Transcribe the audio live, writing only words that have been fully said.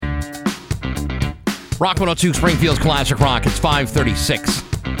Rock 102, Springfield's Classic Rock. It's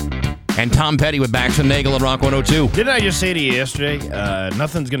 5:36. And Tom Petty with Bax and Nagel at Rock 102. Didn't I just say to you yesterday,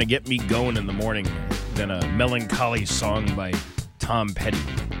 nothing's going to get me going in the morning than a melancholy song by Tom Petty.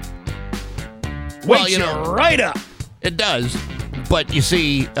 Well, Wakes you right up. It does. But you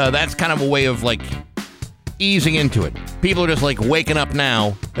see, that's kind of a way of like easing into it. People are just like waking up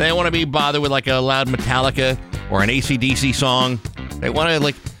now. They don't want to be bothered with like a loud Metallica or an AC/DC song. They want to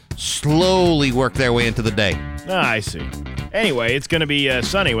like slowly work their way into the day. I see. Anyway, it's going to be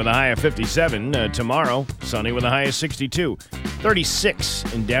sunny with a high of 57. Tomorrow, sunny with a high of 62.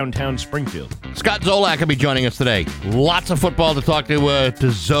 36 in downtown Springfield. Scott Zolak will be joining us today. Lots of football to talk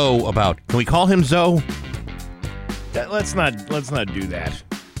to Zoe about. Can we call him Zoe? Let's not do that.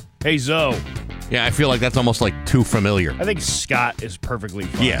 Hey, Zoe. Yeah, I feel like that's almost like too familiar. I think Scott is perfectly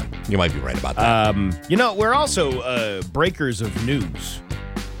fine. Yeah, you might be right about that. We're also breakers of news.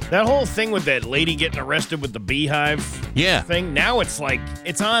 That whole thing with that lady getting arrested with the beehive thing, now it's like,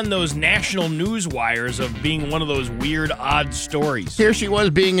 it's on those national news wires of being one of those weird, odd stories. Here she was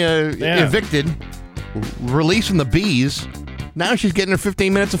being evicted, releasing the bees. Now she's getting her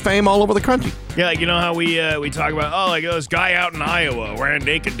 15 minutes of fame all over the country. Yeah, like, you know how we talk about, this guy out in Iowa ran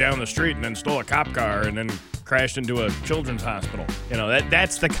naked down the street and then stole a cop car and then crashed into a children's hospital. You know,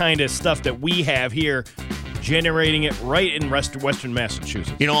 that's the kind of stuff that we have here, generating it right in Western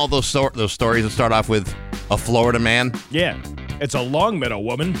Massachusetts. You know all those stories that start off with a Florida man? Yeah. It's a Longmeadow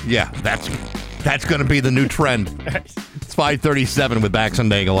woman. Yeah, that's going to be the new trend. It's 5:37 with Bax and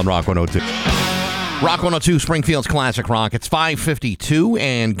Nagel on Rock 102. Rock 102, Springfield's Classic Rock. It's 5:52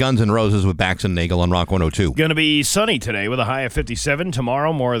 and Guns N' Roses with Bax and Nagel on Rock 102. Going to be sunny today with a high of 57.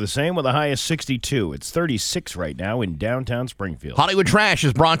 Tomorrow, more of the same with a high of 62. It's 36 right now in downtown Springfield. Hollywood Trash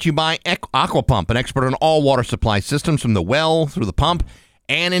is brought to you by Aquapump, an expert in all water supply systems from the well through the pump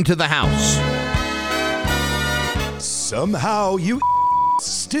and into the house. Somehow you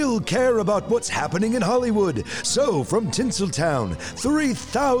still care about what's happening in Hollywood. So, from Tinseltown,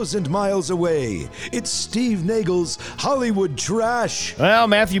 3,000 miles away, it's Steve Nagel's Hollywood Trash. Well,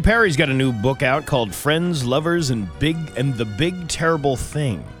 Matthew Perry's got a new book out called Friends, Lovers, and the Big Terrible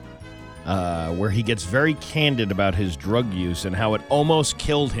Thing, where he gets very candid about his drug use and how it almost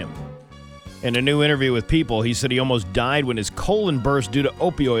killed him. In a new interview with People, he said he almost died when his colon burst due to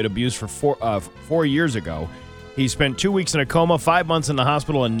opioid abuse for 4 years ago. He spent 2 weeks in a coma, 5 months in the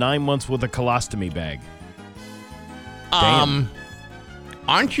hospital, and 9 months with a colostomy bag. Damn.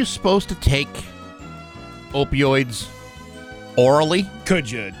 Aren't you supposed to take opioids orally? Could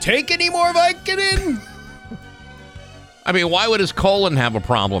you take any more Vicodin? I mean, why would his colon have a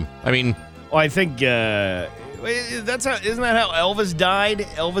problem? I mean... Well, I think, isn't that how Elvis died?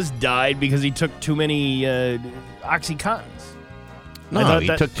 Elvis died because he took too many Oxycontins. No, he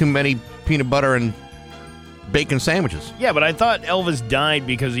took too many peanut butter and bacon sandwiches. Yeah, but I thought Elvis died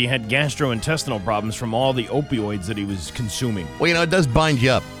because he had gastrointestinal problems from all the opioids that he was consuming. Well, it does bind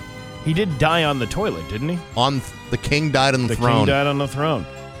you up. He did die on the toilet, didn't he? The king died on the throne. The king died on the throne.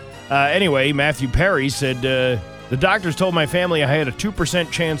 Anyway, Matthew Perry said, the doctors told my family I had a 2%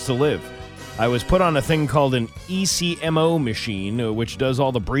 chance to live. I was put on a thing called an ECMO machine, which does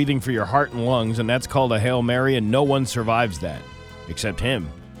all the breathing for your heart and lungs, and that's called a Hail Mary, and no one survives that, except him.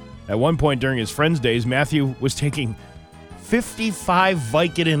 At one point during his friend's days, Matthew was taking 55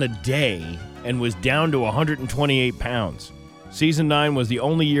 Vicodin a day and was down to 128 pounds. Season 9 was the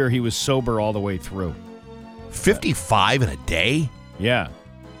only year he was sober all the way through. 55 in a day? Yeah.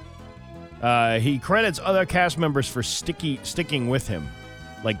 He credits other cast members for sticking with him,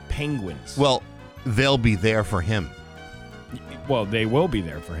 like penguins. Well, they'll be there for him. Well, they will be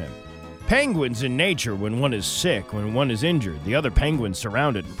there for him. Penguins in nature, when one is sick, when one is injured, the other penguins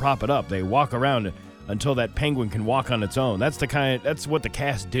surround it and prop it up. They walk around until that penguin can walk on its own. That's what the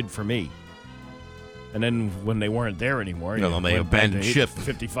cast did for me. And then when they weren't there anymore, they abandoned ship.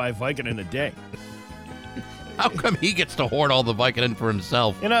 55 Vicodin a day. How come he gets to hoard all the Vicodin for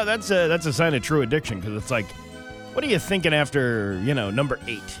himself? That's a sign of true addiction, because it's like, what are you thinking after, number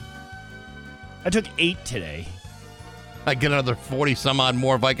 8? I took 8 today. I get another 40-some-odd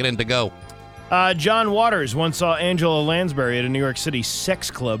more Vicodin to go. John Waters once saw Angela Lansbury at a New York City sex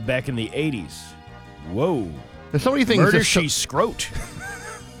club back in the 80s. Whoa. There's so many things. Murder she scrote.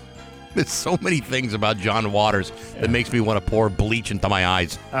 There's so many things about John Waters that makes me want to pour bleach into my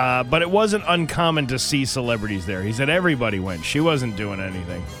eyes. But it wasn't uncommon to see celebrities there. He said everybody went. She wasn't doing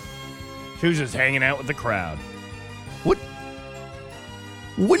anything. She was just hanging out with the crowd.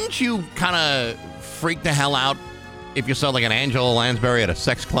 Wouldn't you kind of freak the hell out if you saw like an Angela Lansbury at a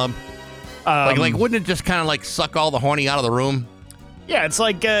sex club? Like wouldn't it just kind of like suck all the horny out of the room? Yeah, it's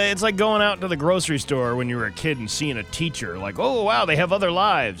like going out to the grocery store when you were a kid and seeing a teacher. Like, oh, wow, they have other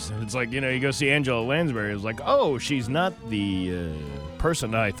lives. And it's like, you go see Angela Lansbury. It's like, oh, she's not the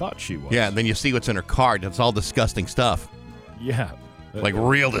person I thought she was. Yeah, and then you see what's in her card. It's all disgusting stuff. Yeah. Like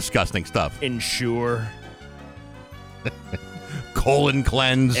real disgusting stuff. Ensure. Colon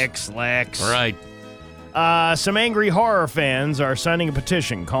cleanse. X-Lax. Right. Some angry horror fans are signing a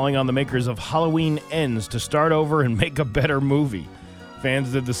petition calling on the makers of Halloween Ends to start over and make a better movie.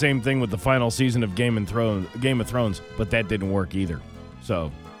 Fans did the same thing with the final season of Game of Thrones, but that didn't work either.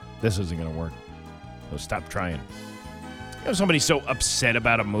 So this isn't going to work. So stop trying. Somebody's so upset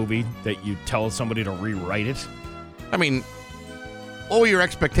about a movie that you tell somebody to rewrite it. I mean, what were your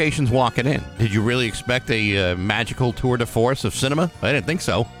expectations walking in? Did you really expect a magical tour de force of cinema? I didn't think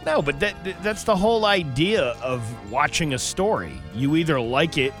so. No, but that's the whole idea of watching a story. You either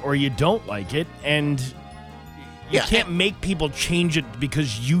like it or you don't like it, and you can't make people change it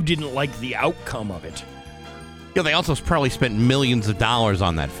because you didn't like the outcome of it. Yeah, they also probably spent millions of dollars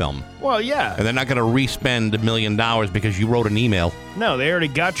on that film. Well, yeah. And they're not going to re-spend $1 million because you wrote an email. No, they already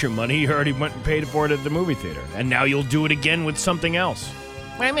got your money. You already went and paid for it at the movie theater. And now you'll do it again with something else.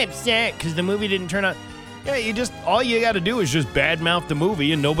 I'm upset because the movie didn't turn out. Yeah, all you got to do is just badmouth the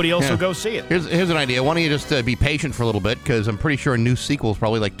movie and nobody else will go see it. Here's an idea. Why don't you just be patient for a little bit, because I'm pretty sure a new sequel is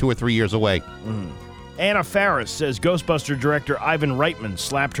probably like 2 or 3 years away. Anna Faris says Ghostbuster director Ivan Reitman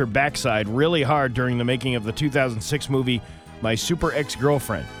slapped her backside really hard during the making of the 2006 movie My Super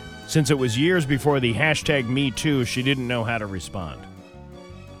Ex-Girlfriend. Since it was years before the #MeToo, she didn't know how to respond.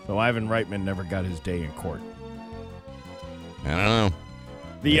 So Ivan Reitman never got his day in court. I don't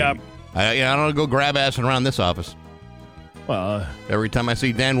know. I don't go grab assing around this office. Well, every time I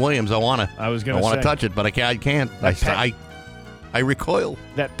see Dan Williams, I want to touch it, but I can't. I recoil.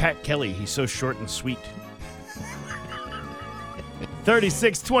 That Pat Kelly, he's so short and sweet.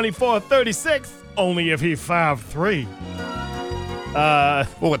 36, 24, 36. Only if he 5'3".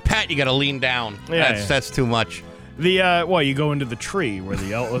 Well, with Pat, you got to lean down. That's too much. You go into the tree where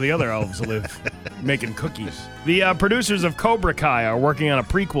the other elves live, making cookies. The producers of Cobra Kai are working on a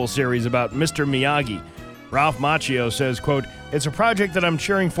prequel series about Mr. Miyagi. Ralph Macchio says, quote, "It's a project that I'm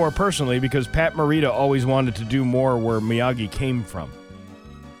cheering for personally because Pat Morita always wanted to do more where Miyagi came from."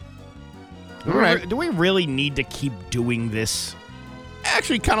 All right. Do we really need to keep doing this? I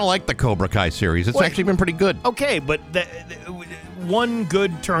actually kind of like the Cobra Kai series. It's actually been pretty good. Okay, but one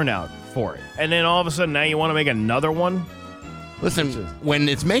good turnout for it. And then all of a sudden now you want to make another one? Listen, when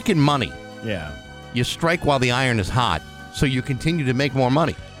it's making money, you strike while the iron is hot, so you continue to make more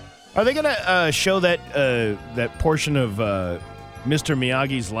money. Are they going to show that portion of Mr.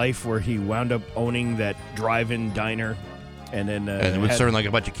 Miyagi's life where he wound up owning that drive-in diner? And then and it was serving like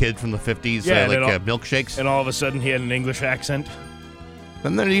a bunch of kids from the 50s, milkshakes. And all of a sudden he had an English accent.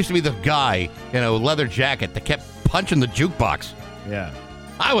 And then there used to be this guy in a leather jacket that kept punching the jukebox. Yeah.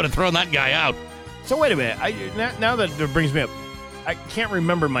 I would have thrown that guy out. So wait a minute. Now that it brings me up, I can't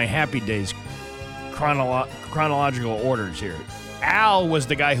remember my Happy Days chronological orders here. Al was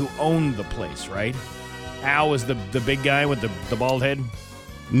the guy who owned the place, right? Al was the big guy with the bald head?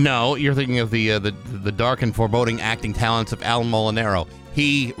 No, you're thinking of the dark and foreboding acting talents of Al Molinaro.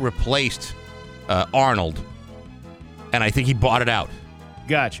 He replaced Arnold, and I think he bought it out.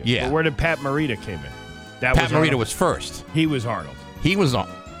 Gotcha. Yeah. But where did Pat Morita came in? Pat Morita was first. He was Arnold. He was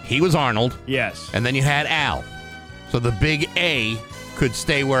Arnold. Yes. And then you had Al. So the big A could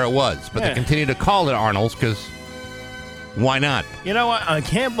stay where it was, but they continue to call it Arnold's because why not? You know what? I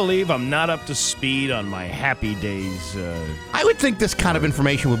can't believe I'm not up to speed on my Happy Days. I would think this kind of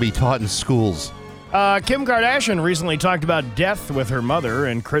information would be taught in schools. Kim Kardashian recently talked about death with her mother,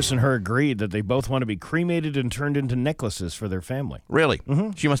 and Chris and her agreed that they both want to be cremated and turned into necklaces for their family. Really?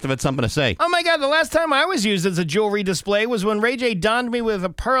 Mm-hmm. She must have had something to say. Oh my God, the last time I was used as a jewelry display was when Ray J donned me with a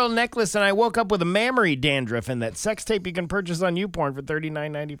pearl necklace and I woke up with a mammary dandruff and that sex tape you can purchase on YouPorn for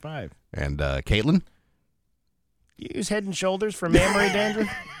 $39.95. And Caitlin? Do you use Head and Shoulders for mammary dandruff?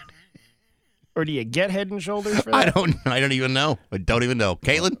 Or do you get Head and Shoulders for that? I don't even know. I don't even know.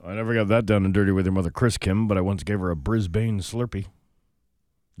 Caitlin? I never got that down and dirty with your mother, Chris Kim, but I once gave her a Brisbane Slurpee.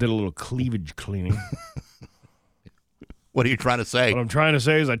 Did a little cleavage cleaning. What are you trying to say? What I'm trying to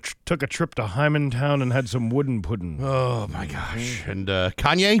say is I took a trip to Hymantown and had some wooden pudding. Oh, my gosh. And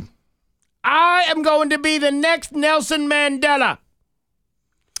Kanye? I am going to be the next Nelson Mandela.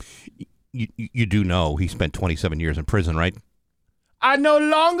 You do know he spent 27 years in prison, right? I no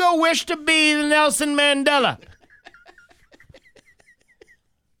longer wish to be the Nelson Mandela.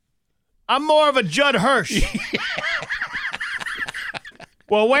 I'm more of a Judd Hirsch.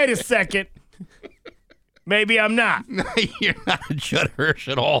 Well, wait a second. Maybe I'm not. You're not a Judd Hirsch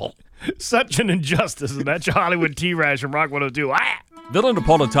at all. Such an injustice, and that's your Hollywood T-Rash from Rock 102. Villa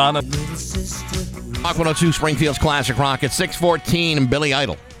Napolitana. Rock 102, Springfield's Classic Rock at 6:14, and Billy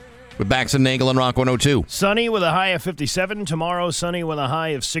Idol with Bax and Nagel and Rock 102. Sunny with a high of 57. Tomorrow, sunny with a high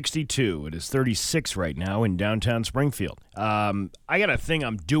of 62. It is 36 right now in downtown Springfield. I got a thing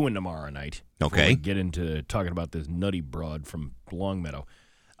I'm doing tomorrow night. Okay. Before we get into talking about this nutty broad from Longmeadow.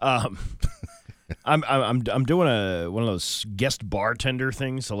 I'm doing one of those guest bartender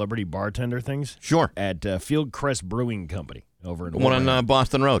things, celebrity bartender things. Sure. At Fieldcrest Brewing Company over in One on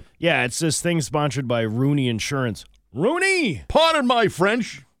Boston Road. Yeah, it's this thing sponsored by Rooney Insurance. Rooney! Pardon my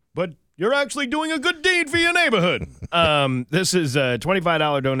French. But you're actually doing a good deed for your neighborhood. This is a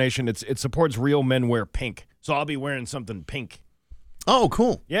 $25 donation. It supports Real Men Wear Pink. So I'll be wearing something pink. Oh,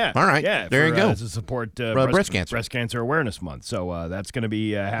 cool. Yeah. All right. Yeah. There you go. To support breast cancer. Breast Cancer Awareness Month. So that's going to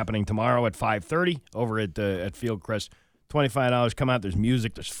be happening tomorrow at 5:30 over at Fieldcrest. $25. Come out. There's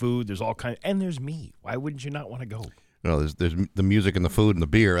music. There's food. There's all kinds. And there's me. Why wouldn't you not want to go? No, there's the music and the food and the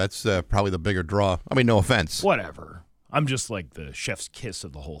beer. That's probably the bigger draw. I mean, no offense. Whatever. I'm just like the chef's kiss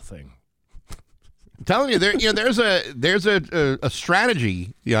of the whole thing. I'm telling you, there's a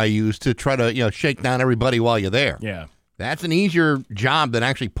strategy I use to try to shake down everybody while you're there. Yeah. That's an easier job than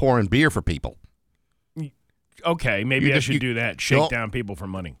actually pouring beer for people. Okay, maybe I should do that. Shake down people for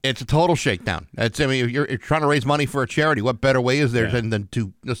money. It's a total shakedown. If you're trying to raise money for a charity, what better way is there than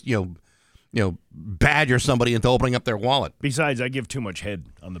to just badger somebody into opening up their wallet? Besides, I give too much head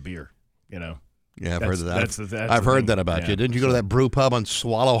on the beer. Yeah, I've heard that. I've heard that about you. Didn't you go to that brew pub on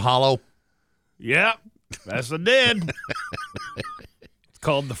Swallow Hollow? Yeah, that's I did. It's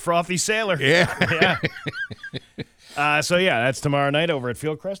called the Frothy Sailor. Yeah. So that's tomorrow night over at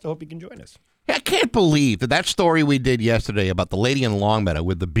Fieldcrest. I hope you can join us. I can't believe that story we did yesterday about the lady in Longmeadow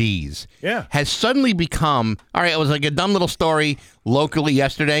with the bees has suddenly become, all right, it was like a dumb little story locally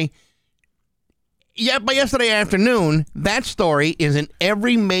yesterday. Yeah, by yesterday afternoon, that story is in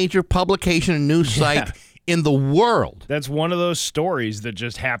every major publication and news site in the world. That's one of those stories that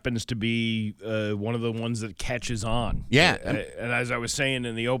just happens to be one of the ones that catches on. Yeah. And as I was saying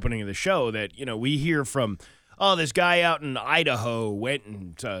in the opening of the show, that, we hear from, this guy out in Idaho went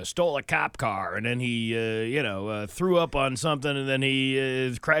and stole a cop car, and then he, threw up on something, and then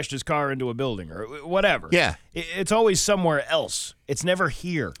he crashed his car into a building or whatever. Yeah. It's always somewhere else. It's never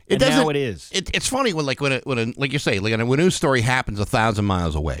here. Now it is. It's funny when like you say, when a news story happens 1,000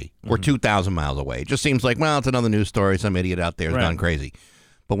 miles away or 2,000 miles away, it just seems like, well, it's another news story. Some idiot out there has gone crazy.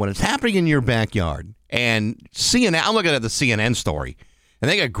 But when it's happening in your backyard, and CNN, I'm looking at the CNN story, and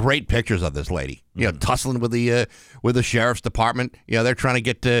they got great pictures of this lady, tussling with the sheriff's department. They're trying to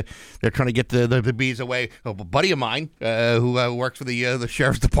get the bees away. A buddy of mine who works for the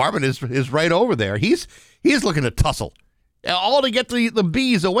sheriff's department is right over there. He's looking to tussle, all to get the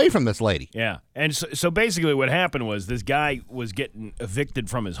bees away from this lady. Yeah, and so basically what happened was this guy was getting evicted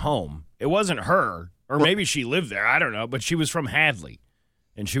from his home. It wasn't her, or maybe she lived there. I don't know, but she was from Hadley,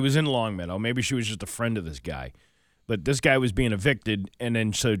 and she was in Longmeadow. Maybe she was just a friend of this guy. But this guy was being evicted, and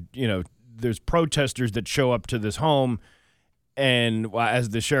then there's protesters that show up to this home, and as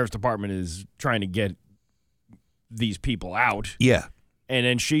the sheriff's department is trying to get these people out. Yeah. And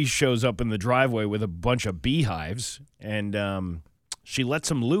then she shows up in the driveway with a bunch of beehives, and she lets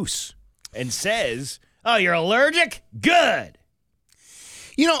them loose and says, "Oh, you're allergic? Good."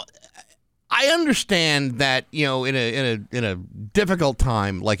 I understand that, in a difficult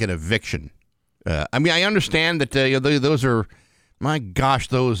time like an eviction. I understand that those are, my gosh,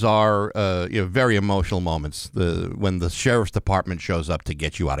 those are very emotional moments. When the sheriff's department shows up to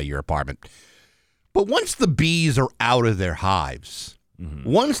get you out of your apartment. But once the bees are out of their hives,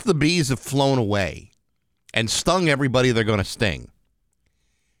 once the bees have flown away and stung everybody they're going to sting,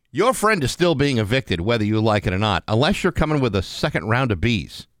 your friend is still being evicted, whether you like it or not, unless you're coming with a second round of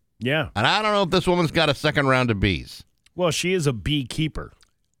bees. Yeah. And I don't know if this woman's got a second round of bees. Well, she is a beekeeper.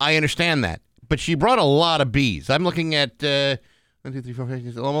 I understand that. But she brought a lot of bees. I'm looking at 1, 2, 3, 4, 5,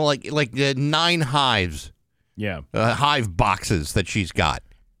 6, like 9 hives. Yeah. Hive boxes that she's got.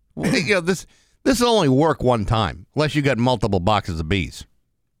 This will only work one time, unless you got multiple boxes of bees.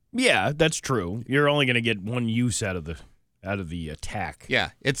 Yeah, that's true. You're only going to get one use out of the attack.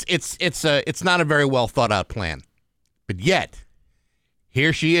 Yeah, it's not a very well thought out plan. But yet,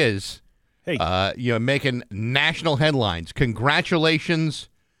 here she is. Hey, making national headlines. Congratulations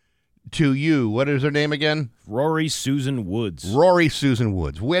to you. What is her name again? Rory Susan Woods. Rory Susan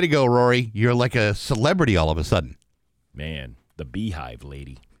Woods. Way to go, Rory. You're like a celebrity all of a sudden. Man, the beehive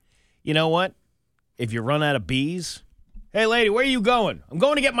lady. You know what? If you run out of bees, hey, lady, where are you going? I'm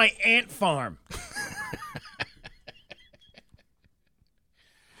going to get my ant farm.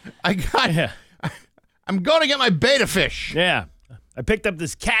 I'm going to get my betta fish. Yeah. I picked up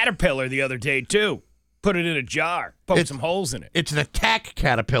this caterpillar the other day, too. Put it in a jar. Poked some holes in it. It's an attack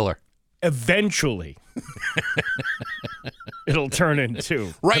caterpillar. Eventually, it'll turn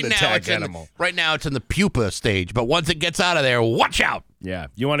into an attack animal. Right now, it's in the pupa stage, but once it gets out of there, watch out. Yeah.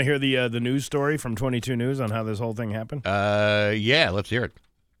 You want to hear the news story from 22 News on how this whole thing happened? Yeah, let's hear it.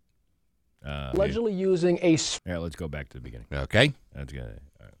 Allegedly using a Yeah, let's go back to the beginning. Okay. That's good.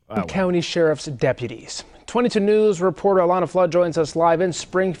 county sheriff's deputies. 22 News reporter Alana Flood joins us live in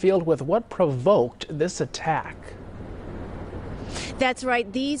Springfield with what provoked this attack. That's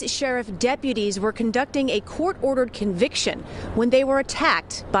right. These sheriff deputies were conducting a court-ordered conviction when they were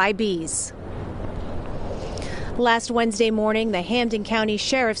attacked by bees. Last Wednesday morning, the Hampden County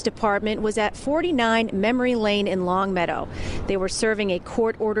Sheriff's Department was at 49 Memory Lane in Longmeadow. They were serving a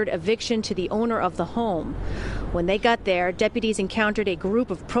court-ordered eviction to the owner of the home. When they got there, deputies encountered a group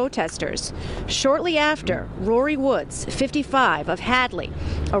of protesters. Shortly after, Rory Woods, 55, of Hadley,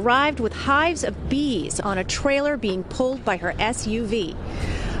 arrived with hives of bees on a trailer being pulled by her SUV.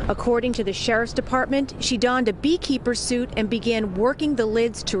 According to the Sheriff's Department, she donned a beekeeper suit and began working the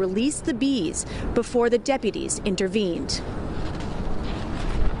lids to release the bees before the deputies intervened.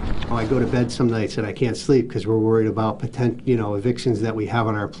 I go to bed some nights and I can't sleep because we're worried about potential, evictions that we have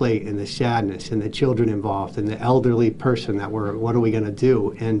on our plate, and the sadness and the children involved and the elderly person that what are we going to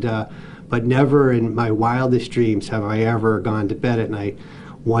do? And but never in my wildest dreams have I ever gone to bed at night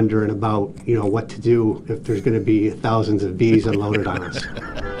wondering about, what to do if there's going to be thousands of bees unloaded on us.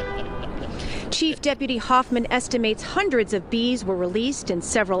 Chief Deputy Hoffman estimates hundreds of bees were released, and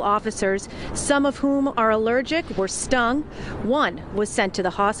several officers, some of whom are allergic, were stung. One was sent to the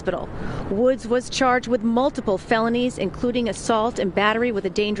hospital. Woods was charged with multiple felonies, including assault and battery with a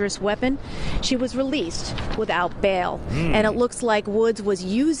dangerous weapon. She was released without bail. And it looks like Woods was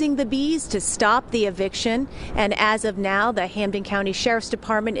using the bees to stop the eviction. And as of now, the Hampden County Sheriff's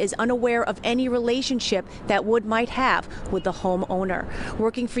Department is unaware of any relationship that Wood might have with the homeowner.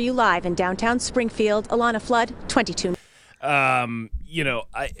 Working for you live in downtown Springfield, Alana Flood, 22.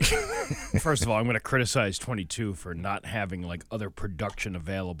 First of all, I'm going to criticize 22 for not having other production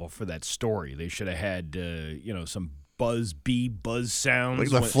available for that story. They should have had, some buzz sounds. Like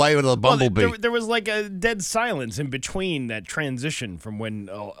the flight of the bumblebee. Well, there was a dead silence in between that transition from when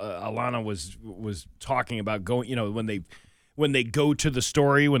Alana was talking about going, when they go to the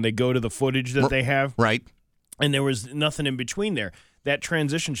story, when they go to the footage that they have. Right. And there was nothing in between there. That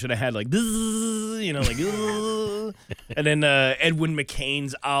transition should have had and then Edwin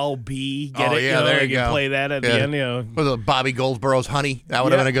McCain's "I'll Be." Get it? Yeah, there you go. Play that at the end. With Bobby Goldsboro's "Honey," that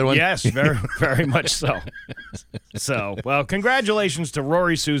would have been a good one. Yes, very, very much so. So, well, congratulations to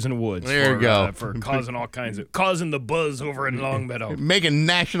Rory Susan Woods. There you go for causing the buzz over in Longmeadow, making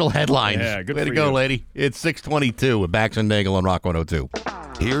national headlines. Yeah, good way for to go, you. lady. It's 6:22 with Bax and Nagel on Rock 102.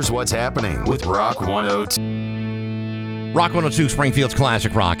 Here's what's happening with Rock 102. Rock 102, Springfield's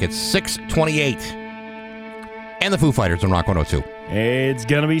classic rock. It's 6:28. And the Foo Fighters on Rock 102. It's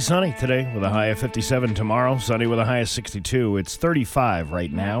going to be sunny today with a high of 57 tomorrow. Sunny with a high of 62. It's 35 right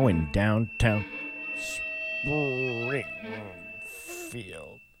now in downtown Springfield.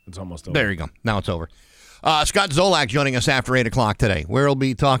 It's almost over. There you go. Now it's over. Scott Zolak joining us after 8 o'clock today. We'll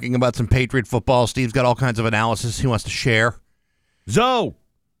be talking about some Patriot football. Steve's got all kinds of analysis he wants to share. Zo!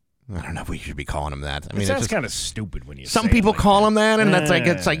 I don't know if we should be calling him that. I mean, that's kind of stupid when you some say people it call that. him that, and it's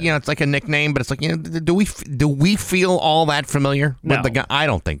like a nickname. But it's like, do we feel all that familiar with the guy? I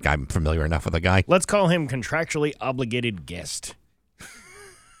don't think I'm familiar enough with the guy. Let's call him contractually obligated guest.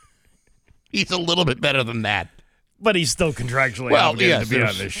 He's a little bit better than that, but he's still contractually obligated to be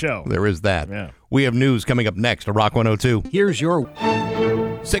on this show. There is that. Yeah. We have news coming up next to Rock 102. Here's your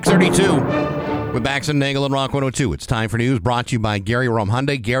 6:32. With Bax and Nagel and Rock 102. It's time for news brought to you by Gary Rome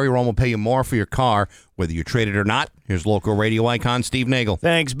Hyundai. Gary Rome will pay you more for your car, whether you trade it or not. Here's local radio icon Steve Nagel.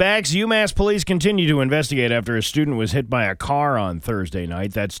 Thanks, Bax. UMass police continue to investigate after a student was hit by a car on Thursday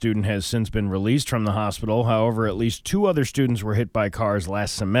night. That student has since been released from the hospital. However, at least 2 other students were hit by cars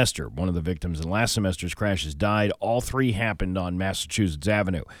last semester. One of the victims in last semester's crashes died. All 3 happened on Massachusetts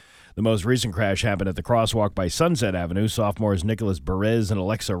Avenue. The most recent crash happened at the crosswalk by Sunset Avenue. Sophomores Nicholas Perez and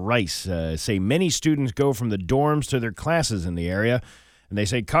Alexa Rice say many students go from the dorms to their classes in the area, and they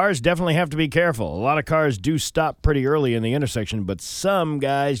say cars definitely have to be careful. A lot of cars do stop pretty early in the intersection, but some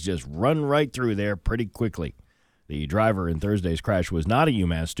guys just run right through there pretty quickly. The driver in Thursday's crash was not a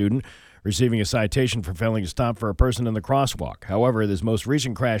UMass student, receiving a citation for failing to stop for a person in the crosswalk. However, this most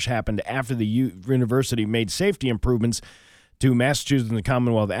recent crash happened after the university made safety improvements to Massachusetts and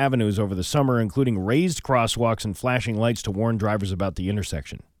Commonwealth Avenues over the summer, including raised crosswalks and flashing lights to warn drivers about the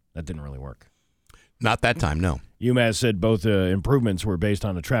intersection. That didn't really work. Not that time, no. UMass said both improvements were based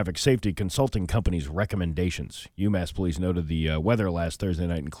on a traffic safety consulting company's recommendations. UMass police noted the weather last Thursday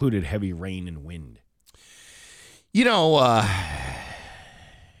night included heavy rain and wind. You know,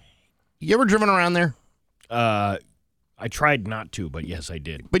 you ever driven around there? I tried not to, but yes, I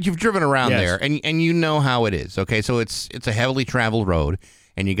did. But you've driven around Yes. there, and you know how it is. Okay, so it's a heavily traveled road,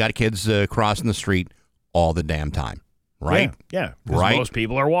 and you got kids crossing the street all the damn time, right? Yeah, 'cause Right. most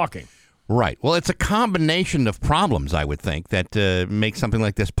people are walking. Right. Well, it's a combination of problems, I would think, that make something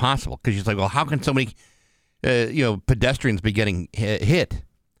like this possible. Because you're like, well, how can so many, pedestrians be getting hit?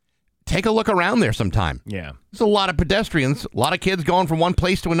 Take a look around there sometime. Yeah. There's a lot of pedestrians, a lot of kids going from one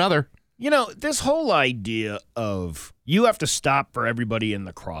place to another. You know, this whole idea of you have to stop for everybody in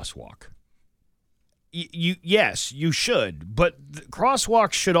the crosswalk. Yes, you should, but the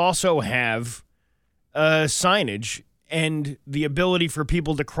crosswalks should also have signage and the ability for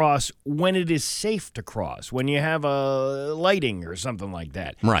people to cross when it is safe to cross, when you have a lighting or something like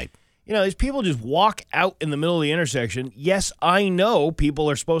that. Right. You know, these people just walk out in the middle of the intersection. Yes, I know people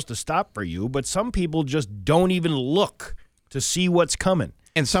are supposed to stop for you, but some people just don't even look to see what's coming.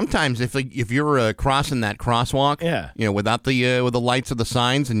 And sometimes if you're crossing that crosswalk, without the with the lights of the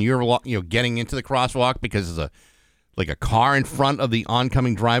signs, and you're getting into the crosswalk because there's a car in front of the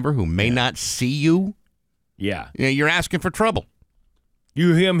oncoming driver who may not see you. Yeah. You're asking for trouble.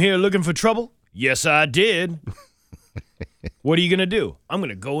 You hear him here looking for trouble? Yes, I did. What are you going to do? I'm going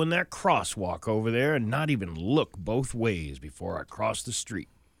to go in that crosswalk over there and not even look both ways before I cross the street.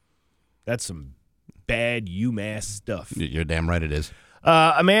 That's some bad UMass stuff. You're damn right it is.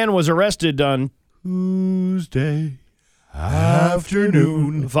 A man was arrested on Tuesday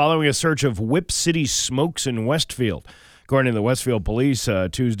afternoon following a search of Whip City Smokes in Westfield. According to the Westfield Police,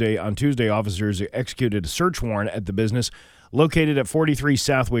 Tuesday, officers executed a search warrant at the business located at 43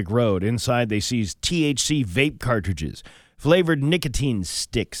 Southwick Road. Inside, they seized THC vape cartridges, flavored nicotine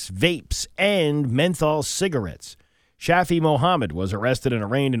sticks, vapes, and menthol cigarettes. Shafi Mohammed was arrested and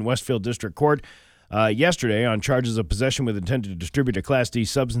arraigned in Westfield District Court yesterday on charges of possession with intent to distribute a Class D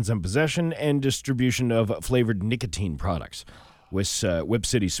substance and possession and distribution of flavored nicotine products. Whip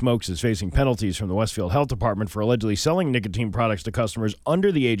City Smokes is facing penalties from the Westfield Health Department for allegedly selling nicotine products to customers under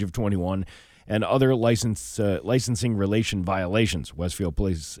the age of 21 and other licensing relation violations. Westfield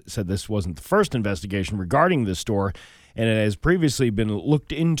Police said this wasn't the first investigation regarding this store, and it has previously been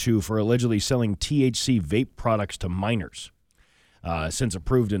looked into for allegedly selling THC vape products to minors. Since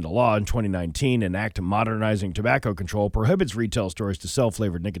approved into law in 2019, an act modernizing tobacco control prohibits retail stores to sell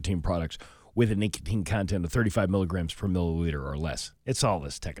flavored nicotine products with a nicotine content of 35 milligrams per milliliter or less. It's all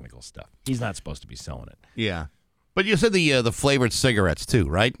this technical stuff. He's not supposed to be selling it. Yeah. But you said the flavored cigarettes too,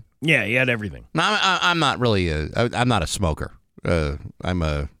 right? Yeah, he had everything. No, I'm not really I'm not a smoker. I'm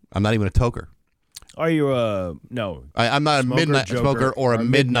not even a toker. Are you no? I'm not a midnight smoker or a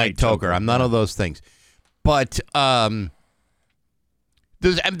midnight toker. I'm none of those things. But that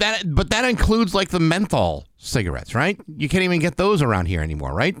includes like the menthol cigarettes, right? You can't even get those around here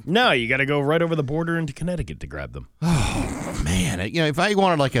anymore, right? No, you got to go right over the border into Connecticut to grab them. Oh man, if I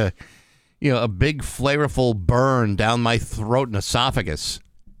wanted like a big flavorful burn down my throat and esophagus,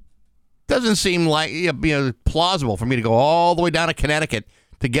 doesn't seem like plausible for me to go all the way down to Connecticut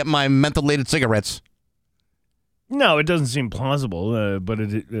to get my mentholated cigarettes. No, it doesn't seem plausible, but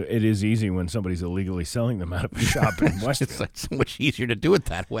it is easy when somebody's illegally selling them out of a shop in Westfield. It's so much easier to do it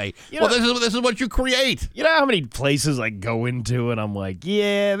that way. This is what you create. You know how many places I go into and I'm like,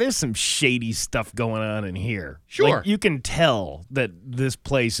 yeah, there's some shady stuff going on in here. Sure. Like, you can tell that this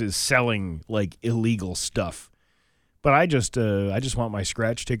place is selling like illegal stuff. But I just want my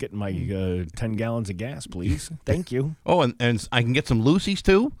scratch ticket and my 10 gallons of gas, please. Thank you. Oh, and I can get some Lucy's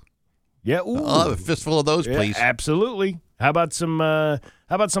too? Yeah, ooh. I'll have a fistful of those, please. Yeah, absolutely. How about some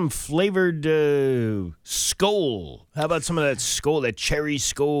flavored Skol? How about some of that Skol, that cherry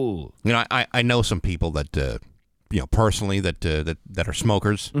Skol? I know some people that personally that are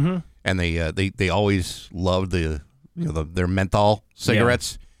smokers, and they always loved their menthol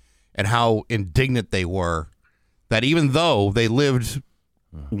cigarettes, and how indignant they were that even though they lived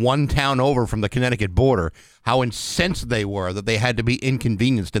one town over from the Connecticut border, how incensed they were that they had to be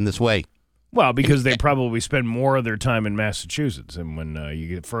inconvenienced in this way. Well, because they probably spend more of their time in Massachusetts, and when you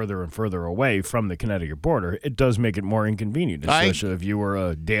get further and further away from the Connecticut border, it does make it more inconvenient, especially if you were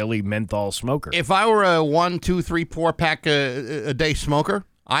a daily menthol smoker. If I were a 1, 2, 3, 4 pack a day smoker,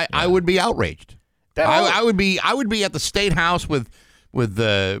 I would be outraged. I would be at the State House with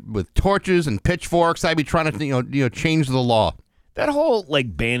torches and pitchforks. I'd be trying to change the law. That whole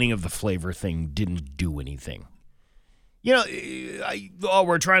banning of the flavor thing didn't do anything. You know,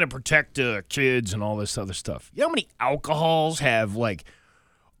 we're trying to protect kids and all this other stuff. You know how many alcohols have like,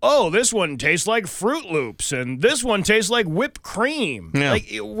 oh, this one tastes like Fruit Loops and this one tastes like whipped cream. Yeah.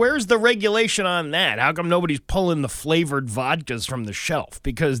 Like, where's the regulation on that? How come nobody's pulling the flavored vodkas from the shelf?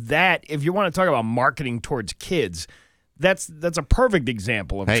 Because that, if you want to talk about marketing towards kids, that's a perfect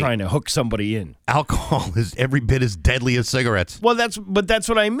example of trying to hook somebody in. Alcohol is every bit as deadly as cigarettes. Well, that's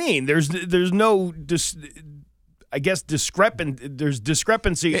what I mean. There's no there's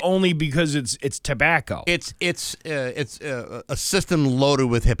discrepancy only because it's tobacco. It's a system loaded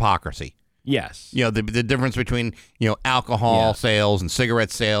with hypocrisy. Yes. You know, the difference between, alcohol sales and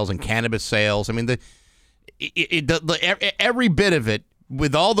cigarette sales and cannabis sales. I mean, every bit of it,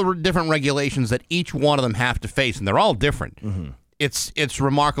 with all the different regulations that each one of them have to face, and they're all different. Mm-hmm. It's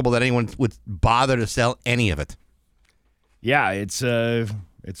remarkable that anyone would bother to sell any of it. Yeah, it's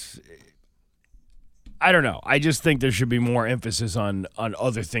I don't know. I just think there should be more emphasis on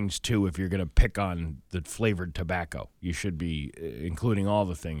other things, too, if you're going to pick on the flavored tobacco. You should be including all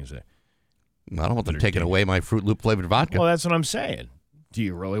the things. I don't want them taking away my Fruit Loop flavored vodka. Well, that's what I'm saying. Do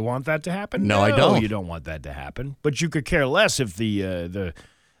you really want that to happen? No, I don't. You don't want that to happen. But you could care less if the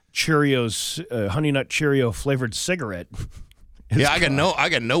Cheerios, Honey Nut Cheerio flavored cigarette. I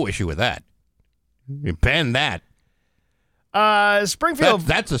got no issue with that. You ban that. Springfield.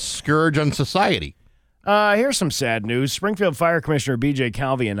 That's a scourge on society. Here's some sad news. Springfield Fire Commissioner B.J.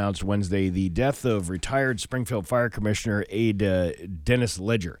 Calvi announced Wednesday the death of retired Springfield Fire Commissioner aide Dennis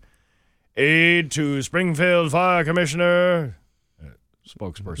Ledger. Aide to Springfield Fire Commissioner,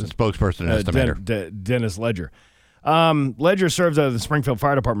 spokesperson. Estimator. Dennis Ledger. Ledger served out of the Springfield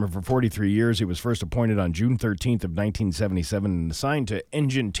Fire Department for 43 years. He was first appointed on June 13th of 1977 and assigned to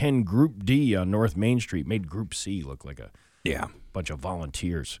Engine 10 Group D on North Main Street. Made Group C look like a bunch of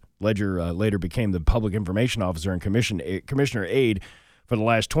volunteers. Ledger later became the public information officer and commissioner aide for the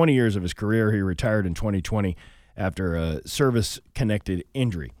last 20 years of his career. He retired in 2020 after a service-connected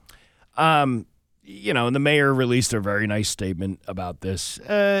injury. The mayor released a very nice statement about this.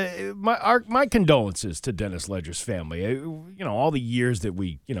 My condolences to Dennis Ledger's family. All the years that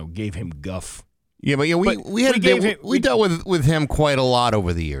we, gave him guff. Yeah, but we dealt with him quite a lot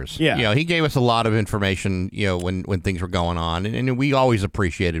over the years. Yeah, he gave us a lot of information. When things were going on, and we always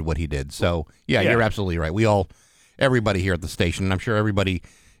appreciated what he did. So yeah, you're absolutely right. Everybody here at the station, and I'm sure everybody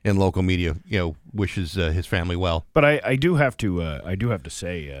in local media, wishes his family well. But I do have to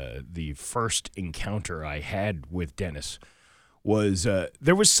say, the first encounter I had with Dennis was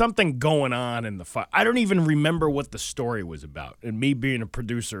there was something going on in the fire. I don't even remember what the story was about. And me being a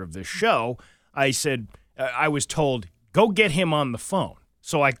producer of this show, I said, I was told, go get him on the phone.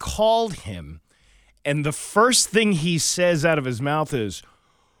 So I called him, and the first thing he says out of his mouth is,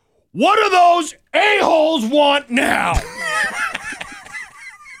 "What do those a-holes want now?"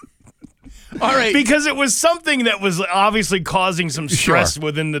 All right. Because it was something that was obviously causing some stress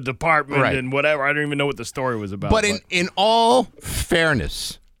within the department and whatever. I don't even know what the story was about. But in all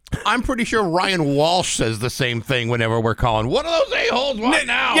fairness, I'm pretty sure Ryan Walsh says the same thing whenever we're calling. What do those a-holes want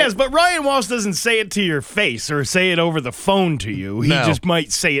now? Yes, but Ryan Walsh doesn't say it to your face or say it over the phone to you. He just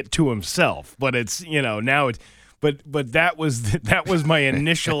might say it to himself. But it's, now it's... But that was my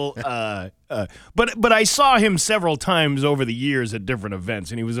initial. But I saw him several times over the years at different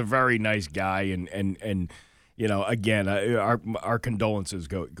events, and he was a very nice guy. And again, our condolences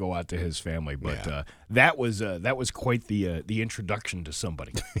go out to his family. But that was quite the introduction to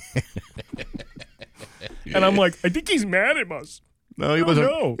somebody. And I'm like, I think he's mad at us. No, he wasn't.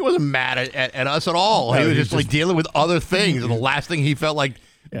 No. He wasn't mad at us at all. No, he was just dealing with other things, and the last thing he felt like.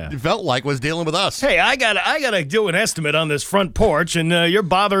 It felt like was dealing with us. Hey, I gotta do an estimate on this front porch, and you're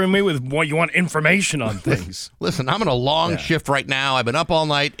bothering me with what you want information on things. Listen, I'm in a long shift right now. I've been up all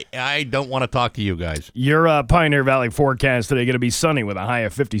night. I don't want to talk to you guys. Your Pioneer Valley forecast today going to be sunny with a high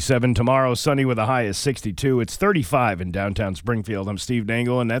of 57. Tomorrow, sunny with a high of 62. It's 35 in downtown Springfield. I'm Steve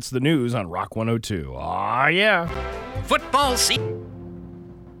Dangle, and that's the news on Rock 102. Aw, yeah. Football season.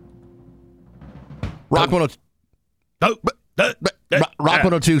 Rock 102. Rock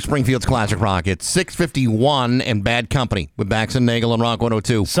 102, Springfield's Classic Rock. It's 6:51 and Bad Company with Bax and Nagel on Rock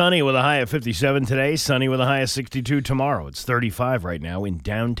 102. Sunny with a high of 57 today. Sunny with a high of 62 tomorrow. It's 35 right now in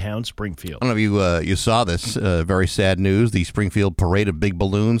downtown Springfield. I don't know if you saw this. Very sad news. The Springfield Parade of Big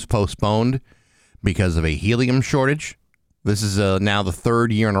Balloons postponed because of a helium shortage. This is now the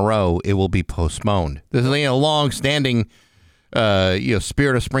third year in a row it will be postponed. This is a long-standing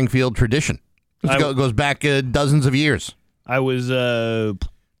Spirit of Springfield tradition. This goes back dozens of years. I was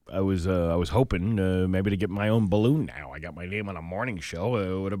hoping maybe to get my own balloon now. I got my name on a morning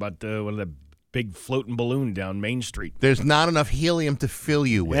show. What about one of the big floating balloon down Main Street. There's not enough helium to fill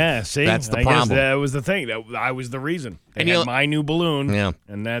you with. Yeah, see? That's the I problem. guess that was the thing. I was the reason. They had my new balloon,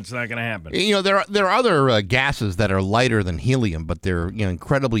 and that's not going to happen. There are other gases that are lighter than helium, but they're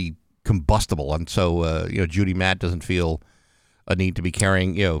incredibly combustible, and so Judy Matt doesn't feel a need to be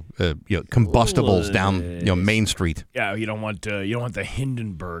carrying combustibles down Main Street. Yeah, you don't want the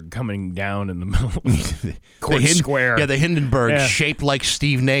Hindenburg coming down in the middle of Court Square. Yeah, the Hindenburg shaped like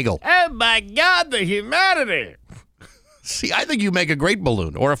Steve Nagel. Oh my God, the humanity! See, I think you make a great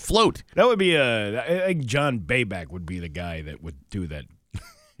balloon or a float. That would be I think John Bayback would be the guy that would do that.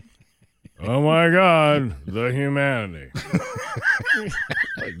 Oh my God, the humanity!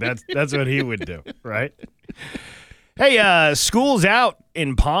 That's what he would do, right? Hey, school's out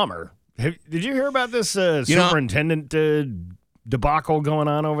in Palmer. Did you hear about this superintendent debacle going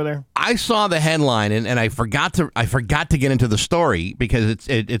on over there? I saw the headline and I forgot to get into the story because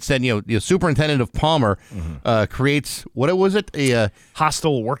it said the superintendent of Palmer creates what was it a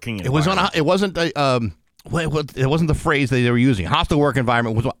hostile working environment. It wasn't the phrase that they were using. Hostile work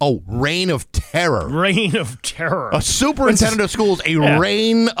environment was reign of terror. Reign of terror. A superintendent of schools,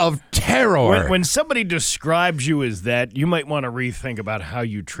 reign of terror. When somebody describes you as that, you might want to rethink about how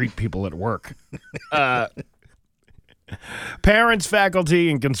you treat people at work. Parents,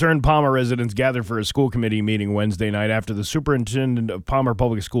 faculty, and concerned Palmer residents gathered for a school committee meeting Wednesday night after the superintendent of Palmer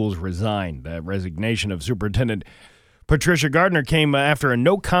Public Schools resigned. The resignation of Superintendent Patricia Gardner came after a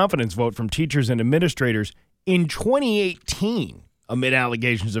no-confidence vote from teachers and administrators in 2018 amid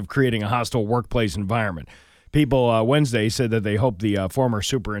allegations of creating a hostile workplace environment. People Wednesday said that they hope the former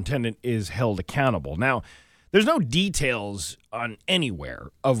superintendent is held accountable. Now, there's no details on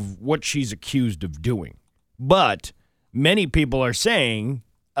anywhere of what she's accused of doing, but many people are saying,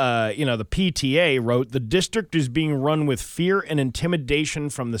 the PTA wrote, the district is being run with fear and intimidation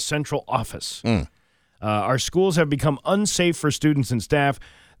from the central office. Our schools have become unsafe for students and staff.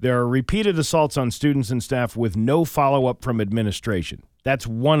 There are repeated assaults on students and staff with no follow-up from administration. That's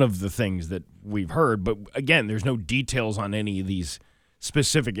one of the things that we've heard. But again, there's no details on any of these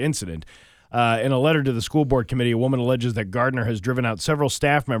specific incidents. In a letter to the school board committee, a woman alleges that Gardner has driven out several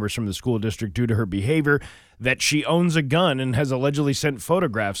staff members from the school district due to her behavior, that she owns a gun and has allegedly sent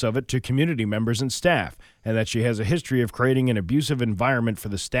photographs of it to community members and staff, and that she has a history of creating an abusive environment for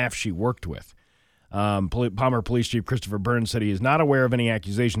the staff she worked with. Palmer Police Chief Christopher Burns said he is not aware of any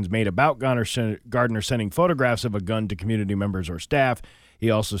accusations made about Gardner sending photographs of a gun to community members or staff. He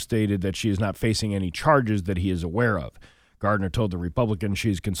also stated that she is not facing any charges that he is aware of. Gardner told the Republican she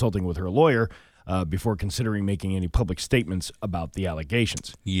is consulting with her lawyer before considering making any public statements about the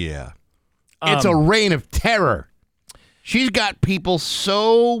allegations. Yeah. It's a reign of terror. She's got people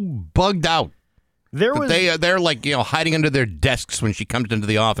so bugged out. They're like hiding under their desks when she comes into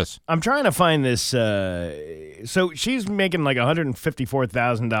the office. I'm trying to find this. So she's making like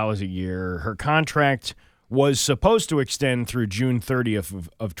 $154,000 a year. Her contract was supposed to extend through June 30th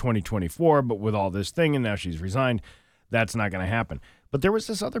of 2024, but with all this thing and now she's resigned, that's not going to happen. But there was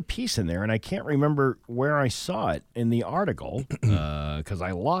this other piece in there, and I can't remember where I saw it in the article because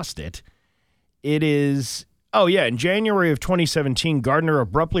I lost it. It is. Oh, yeah. In January of 2017, Gardner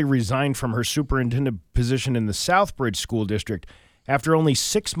abruptly resigned from her superintendent position in the Southbridge School District after only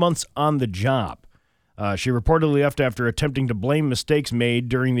 6 months on the job. She reportedly left after attempting to blame mistakes made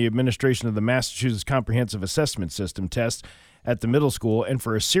during the administration of the Massachusetts Comprehensive Assessment System test at the middle school and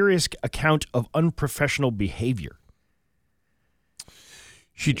for a serious account of unprofessional behavior.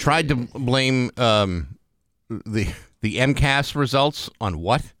 She tried to blame the MCAS results on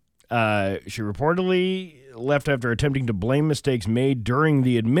what? She reportedly left after attempting to blame mistakes made during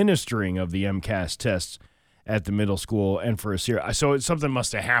the administering of the MCAS tests at the middle school and for a serious. So something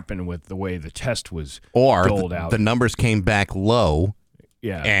must have happened with the way the test was doled out. The numbers came back low.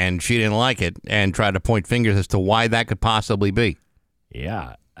 Yeah. And she didn't like it and tried to point fingers as to why that could possibly be.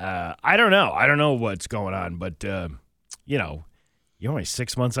 Yeah. I don't know. I don't know what's going on, but you're only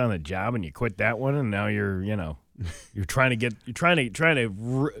 6 months on the job and you quit that one and now you're trying to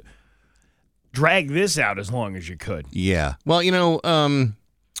drag this out as long as you could. Yeah. Well,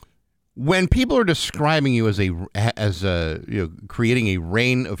 when people are describing you as creating a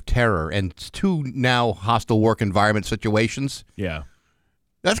reign of terror and two now hostile work environment situations, yeah,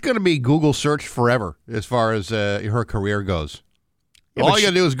 that's going to be Google search forever as far as her career goes. Yeah, all you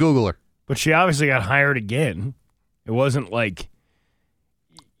got to do is Google her. But she obviously got hired again. It wasn't like,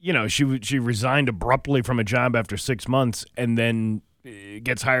 she resigned abruptly from a job after 6 months and then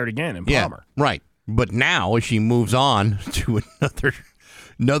gets hired again in Palmer. Yeah, right. But now she moves on to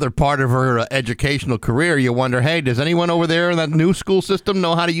another part of her educational career. You wonder, hey, does anyone over there in that new school system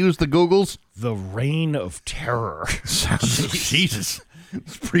know how to use the Googles? The Reign of Terror. Jesus.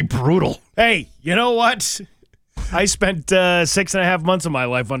 It's pretty brutal. Hey, you know what? I spent 6.5 months of my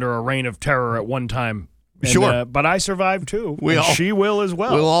life under a reign of terror at one time. And, sure. But I survived, too. She will as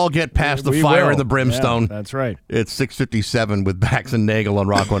well. We'll all get past the fire and the brimstone. Yeah, that's right. It's 6:57 with Bax and Nagel on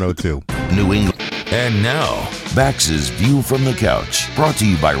Rock 102. New England. And now, Bax's View from the Couch. Brought to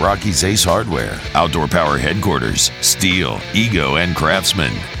you by Rocky's Ace Hardware. Outdoor Power Headquarters. Steel, Ego, and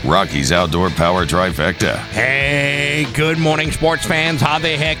Craftsman. Rocky's Outdoor Power Trifecta. Hey, good morning, sports fans. How the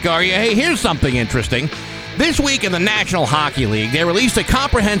heck are you? Hey, here's something interesting. This week in the National Hockey League, they released a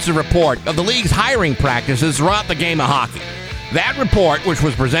comprehensive report of the league's hiring practices throughout the game of hockey. That report, which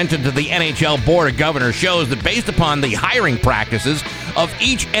was presented to the NHL Board of Governors, shows that based upon the hiring practices of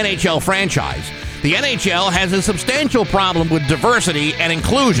each NHL franchise, the NHL has a substantial problem with diversity and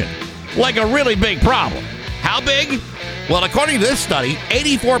inclusion. Like a really big problem. How big? Well, according to this study,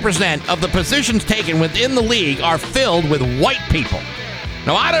 84% of the positions taken within the league are filled with white people.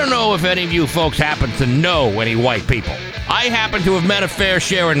 Now, I don't know if any of you folks happen to know any white people. I happen to have met a fair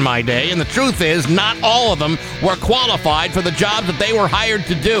share in my day, and the truth is, not all of them were qualified for the jobs that they were hired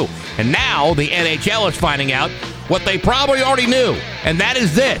to do. And now the NHL is finding out what they probably already knew, and that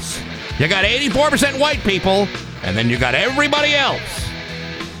is this. You got 84% white people, and then you got everybody else.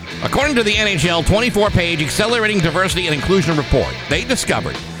 According to the NHL 24-page Accelerating Diversity and Inclusion report, they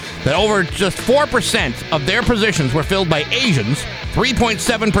discovered that over just 4% of their positions were filled by Asians,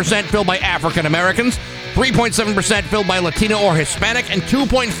 3.7% filled by African Americans, 3.7% filled by Latino or Hispanic, and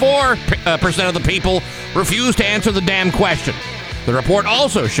 2.4% of the people refused to answer the damn question. The report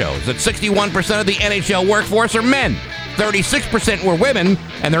also shows that 61% of the NHL workforce are men, 36% were women,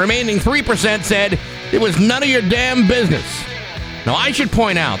 and the remaining 3% said it was none of your damn business. Now, I should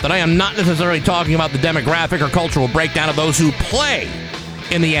point out that I am not necessarily talking about the demographic or cultural breakdown of those who play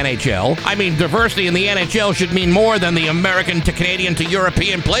in the NHL. I mean, diversity in the NHL should mean more than the American to Canadian to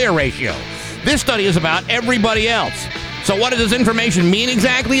European player ratio. This study is about everybody else. So what does this information mean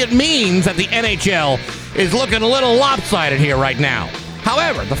exactly? It means that the NHL is looking a little lopsided here right now.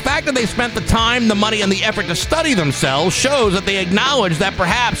 However, the fact that they spent the time, the money, and the effort to study themselves shows that they acknowledge that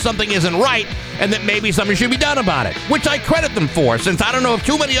perhaps something isn't right and that maybe something should be done about it, which I credit them for, since I don't know of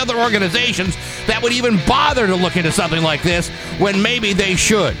too many other organizations that would even bother to look into something like this when maybe they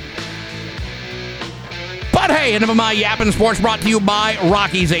should. But hey, enough of my yapping. Sports brought to you by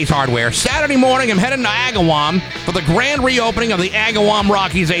Rocky's Ace Hardware. Saturday morning, I'm heading to Agawam for the grand reopening of the Agawam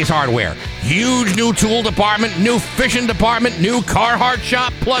Rocky's Ace Hardware. Huge new tool department, new fishing department, new Carhartt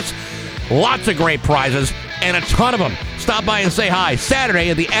shop, plus lots of great prizes and a ton of them. Stop by and say hi Saturday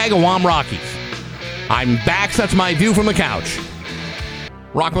at the Agawam Rockies. I'm back. That's my view from the couch.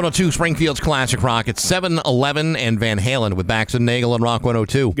 Rock 102, Springfield's Classic Rock. It's 7-11 and Van Halen with Bax and Nagel on Rock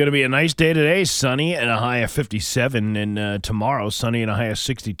 102. Going to be a nice day today, sunny and a high of 57, and tomorrow, sunny and a high of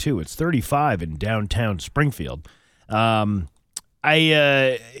 62. It's 35 in downtown Springfield. We talked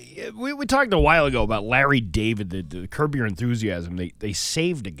a while ago about Larry David, the Curb Your Enthusiasm. They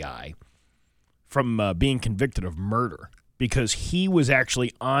saved a guy from being convicted of murder because he was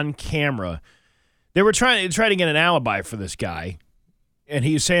actually on camera. They were trying to get an alibi for this guy. And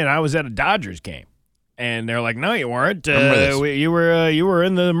he was saying, I was at a Dodgers game. And they're like, no, you weren't. You were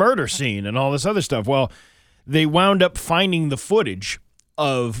in the murder scene and all this other stuff. Well, they wound up finding the footage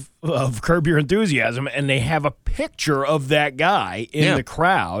of Curb Your Enthusiasm, and they have a picture of that guy in the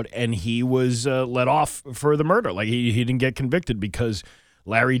crowd, and he was let off for the murder. Like, he didn't get convicted because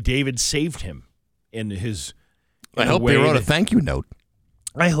Larry David saved him in his I hope they wrote a thank you note.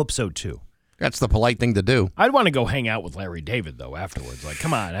 I hope so, too. That's the polite thing to do. I'd want to go hang out with Larry David, though, afterwards. Like,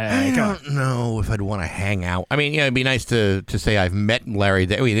 come on. I don't know if I'd want to hang out. I mean, it'd be nice to say I've met Larry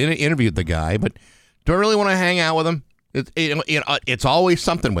David. We interviewed the guy, but do I really want to hang out with him? It's always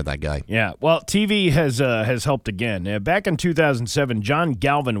something with that guy. Yeah, well, TV has helped again. Back in 2007, John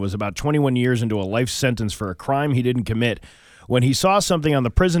Galvin was about 21 years into a life sentence for a crime he didn't commit. When he saw something on the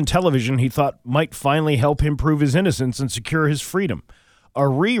prison television he thought might finally help him prove his innocence and secure his freedom. A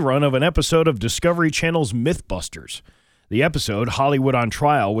rerun of an episode of Discovery Channel's Mythbusters. The episode, Hollywood on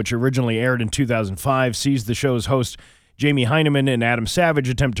Trial, which originally aired in 2005, sees the show's host Jamie Hyneman and Adam Savage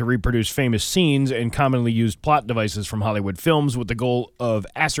attempt to reproduce famous scenes and commonly used plot devices from Hollywood films with the goal of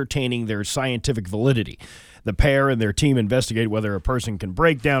ascertaining their scientific validity. The pair and their team investigate whether a person can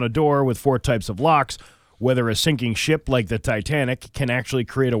break down a door with 4 types of locks, whether a sinking ship like the Titanic can actually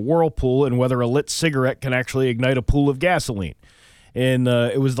create a whirlpool, and whether a lit cigarette can actually ignite a pool of gasoline. And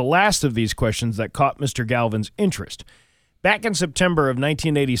it was the last of these questions that caught Mr. Galvin's interest. Back in September of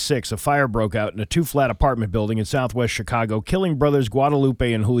 1986, a fire broke out in a two-flat apartment building in southwest Chicago, killing brothers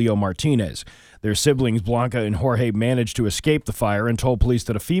Guadalupe and Julio Martinez. Their siblings, Blanca and Jorge, managed to escape the fire and told police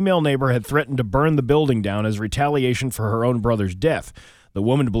that a female neighbor had threatened to burn the building down as retaliation for her own brother's death. The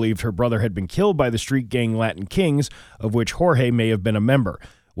woman believed her brother had been killed by the street gang Latin Kings, of which Jorge may have been a member.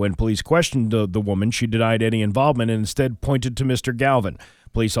 When police questioned the woman, she denied any involvement and instead pointed to Mr. Galvin.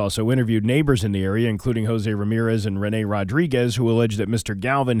 Police also interviewed neighbors in the area, including Jose Ramirez and Rene Rodriguez, who alleged that Mr.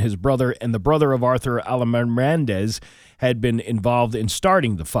 Galvin, his brother, and the brother of Arthur Alamandez had been involved in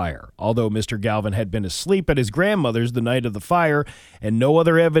starting the fire. Although Mr. Galvin had been asleep at his grandmother's the night of the fire and no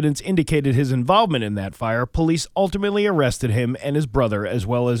other evidence indicated his involvement in that fire, police ultimately arrested him and his brother, as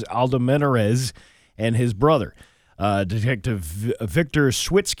well as Aldo Menarez and his brother. Detective Victor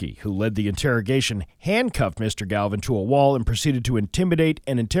Switsky, who led the interrogation, handcuffed Mr. Galvin to a wall and proceeded to intimidate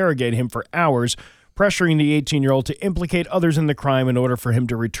and interrogate him for hours, pressuring the 18-year-old to implicate others in the crime in order for him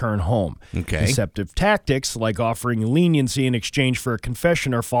to return home. Okay. Deceptive tactics, like offering leniency in exchange for a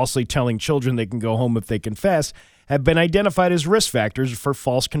confession or falsely telling children they can go home if they confess, have been identified as risk factors for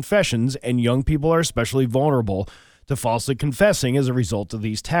false confessions, and young people are especially vulnerable to falsely confessing as a result of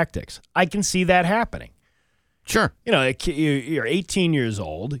these tactics. I can see that happening. Sure. You know, you're 18 years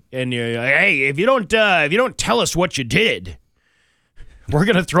old, and you're like, hey, if you don't tell us what you did, we're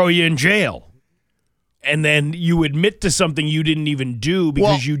going to throw you in jail. And then you admit to something you didn't even do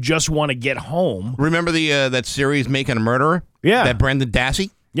because you just want to get home. Remember that series Making a Murderer? Yeah. That Brendan Dassey?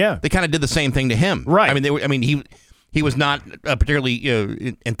 Yeah. They kind of did the same thing to him. Right. I mean, he was not a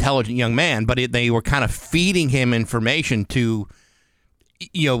particularly intelligent young man, but they were kind of feeding him information to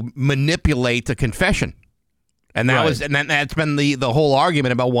manipulate the confession. And that's been the whole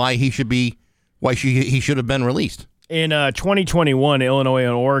argument about why he should have been released. In 2021, Illinois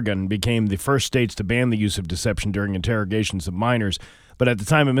and Oregon became the first states to ban the use of deception during interrogations of minors. But at the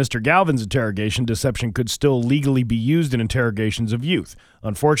time of Mr. Galvin's interrogation, deception could still legally be used in interrogations of youth.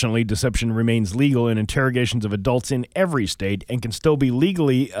 Unfortunately, deception remains legal in interrogations of adults in every state and can still be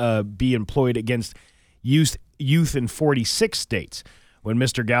legally be employed against youth in 46 states. When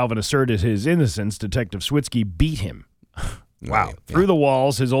Mr. Galvin asserted his innocence, Detective Switsky beat him. Wow. Yeah. Through the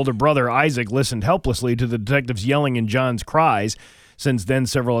walls, his older brother, Isaac, listened helplessly to the detectives yelling and John's cries. Since then,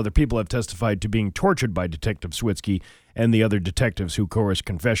 several other people have testified to being tortured by Detective Switsky and the other detectives who coerced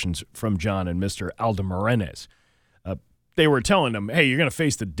confessions from John and Mr. Aldo Morenez. They were telling him, hey, you're going to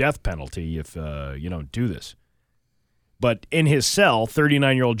face the death penalty if you don't do this. But in his cell,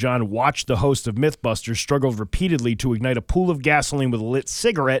 39-year-old John watched the host of Mythbusters struggle repeatedly to ignite a pool of gasoline with a lit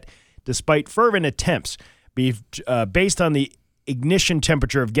cigarette, despite fervent attempts. Based on the ignition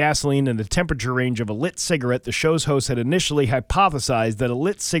temperature of gasoline and the temperature range of a lit cigarette, the show's host had initially hypothesized that a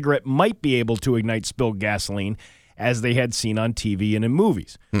lit cigarette might be able to ignite spilled gasoline, as they had seen on TV and in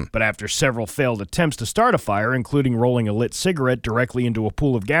movies. But after several failed attempts to start a fire, including rolling a lit cigarette directly into a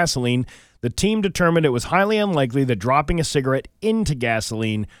pool of gasoline, the team determined it was highly unlikely that dropping a cigarette into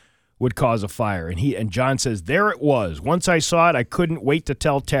gasoline would cause a fire. And John says, there it was. Once I saw it, I couldn't wait to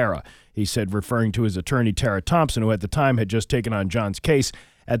tell Tara, he said, referring to his attorney, Tara Thompson, who at the time had just taken on John's case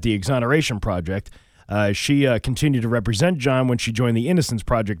at the Exoneration Project. She continued to represent John when she joined the Innocence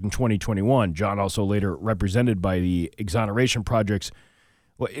Project in 2021. John also later represented by the Exoneration Projects.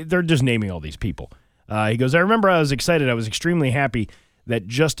 Well, they're just naming all these people. He goes, I remember I was excited. I was extremely happy. That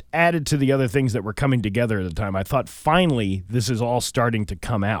just added to the other things that were coming together at the time. I thought, finally, this is all starting to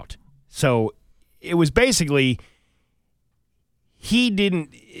come out. So it was basically,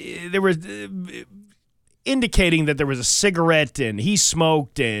 there was indicating that there was a cigarette and he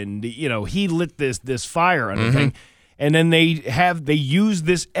smoked and, he lit this fire on the thing. And then they use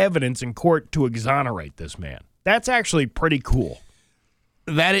this evidence in court to exonerate this man. That's actually pretty cool.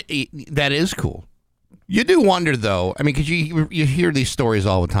 That is cool. You do wonder, though, I mean, because you hear these stories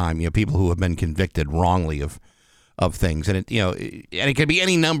all the time, people who have been convicted wrongly of things, and it could be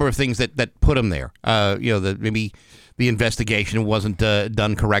any number of things that put them there. Maybe the investigation wasn't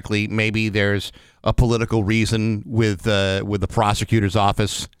done correctly. Maybe there's a political reason with the prosecutor's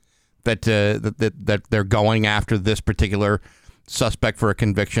office that they're going after this particular suspect for a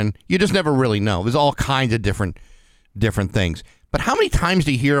conviction. You just never really know. There's all kinds of different things. But how many times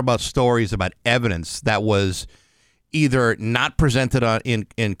do you hear about stories about evidence that was either not presented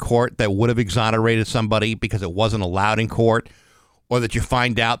in court that would have exonerated somebody because it wasn't allowed in court, or that you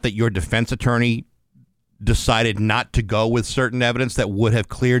find out that your defense attorney decided not to go with certain evidence that would have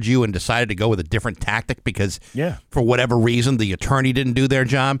cleared you and decided to go with a different tactic because for whatever reason the attorney didn't do their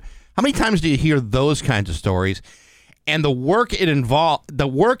job? How many times do you hear those kinds of stories? And the work involved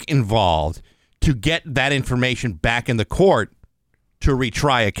to get that information back in the court to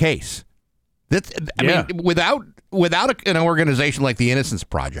retry a case. I mean, without an organization like the Innocence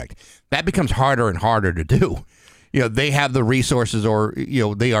Project, that becomes harder and harder to do. They have the resources, or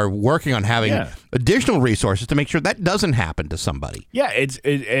they are working on having additional resources to make sure that doesn't happen to somebody. Yeah,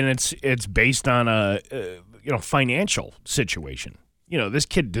 it's based on a financial situation. This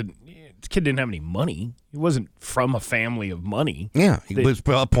kid didn't have any money. He wasn't from a family of money. Yeah, he was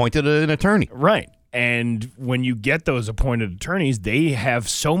appointed an attorney. Right. And when you get those appointed attorneys, they have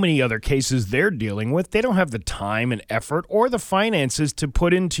so many other cases they're dealing with. They don't have the time and effort or the finances to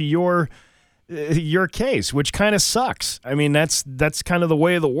put into your case, which kind of sucks. I mean, that's kind of the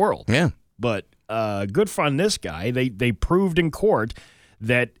way of the world. Yeah. But good on this guy. They proved in court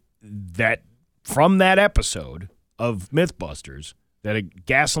that from that episode of Mythbusters that a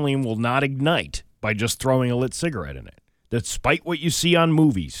gasoline will not ignite by just throwing a lit cigarette in it, despite what you see on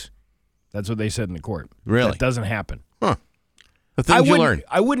movies. That's what they said in the court. Really? That doesn't happen. Huh. The things you learn.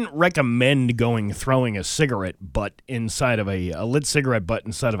 I wouldn't recommend throwing a cigarette butt inside of a lit cigarette butt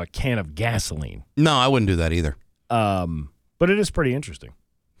inside of a can of gasoline. No, I wouldn't do that either. But it is pretty interesting.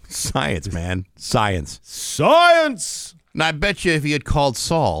 Science, man. Science. And I bet you if he had called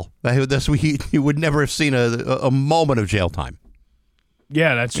Saul, he would never have seen a moment of jail time.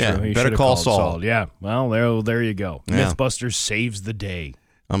 Yeah, that's true. He better call Saul. Yeah. Well, there you go. Yeah. Mythbusters saves the day.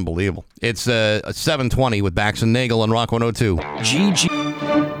 Unbelievable. It's 7:20 with Bax and Nagel on Rock 102.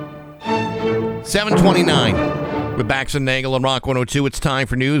 7:29 with Bax and Nagel on Rock 102. It's time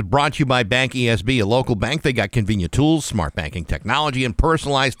for news brought to you by Bank ESB, a local bank. They got convenient tools, smart banking technology, and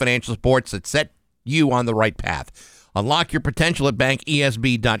personalized financial supports that set you on the right path. Unlock your potential at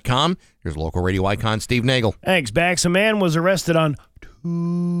bankesb.com. Here's local radio icon Steve Nagel. Thanks, Bax. A man was arrested on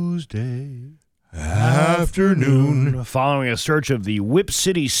Tuesday afternoon following a search of the Whip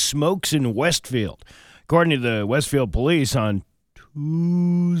City Smokes in Westfield. According to the Westfield police, on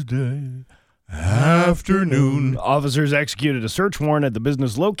Tuesday afternoon, officers executed a search warrant at the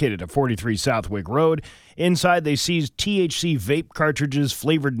business located at 43 Southwick Road. Inside, they seized THC vape cartridges,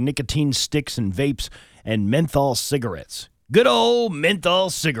 flavored nicotine sticks and vapes, and menthol cigarettes. Good old menthol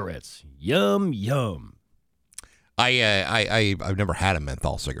cigarettes. Yum, yum. I've never had a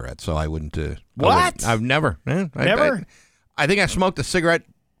menthol cigarette, so I wouldn't. What? I've never. Never? I think I smoked a cigarette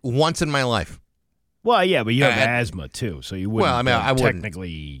once in my life. Well, yeah, but you have asthma too, so you wouldn't I wouldn't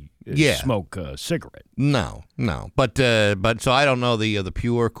technically smoke a cigarette. No. But so I don't know the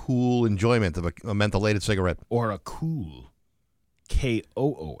pure, cool enjoyment of a mentholated cigarette. Or a cool.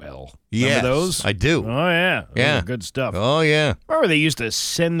 KOOL. Yes, remember those? I do. Oh, yeah. Those Yeah. are good stuff. Oh, yeah. Remember they used to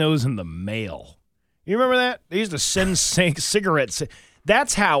send those in the mail. You remember that? They used to send cigarettes.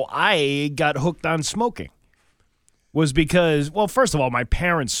 That's how I got hooked on smoking. Was because, well, first of all, my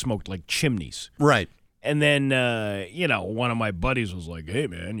parents smoked like chimneys. Right. And then, one of my buddies was like, hey,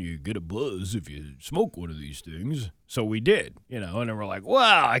 man, you get a buzz if you smoke one of these things. So we did, and then we're like,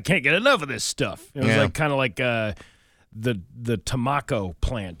 wow, I can't get enough of this stuff. It was kind of like the tobacco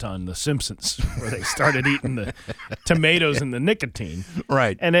plant on The Simpsons, where they started eating the tomatoes and the nicotine.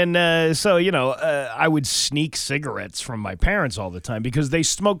 Right. And then, I would sneak cigarettes from my parents all the time because they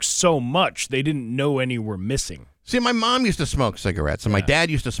smoked so much they didn't know any were missing. See, my mom used to smoke cigarettes, and my dad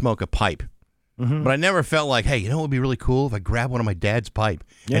used to smoke a pipe. Mm-hmm. But I never felt like, hey, what would be really cool if I grabbed one of my dad's pipe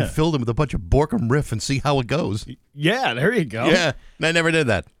and filled him with a bunch of Borkum Riff and see how it goes. Yeah, there you go. Yeah, I never did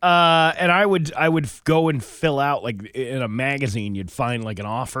that. And I would go and fill out, like in a magazine, you'd find like an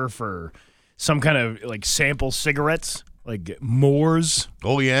offer for some kind of like sample cigarettes, like Moors.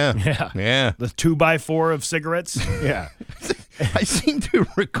 Oh, yeah. Yeah. The 2x4 of cigarettes. Yeah. I seem to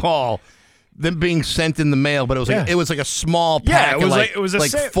recall them being sent in the mail, but it was like a small pack. Yeah, it was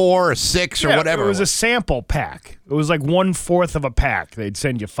like 4 or 6 or whatever. It was a sample pack. It was like 1/4 of a pack. They'd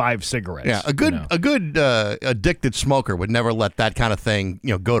send you 5 cigarettes. Yeah, a good addicted smoker would never let that kind of thing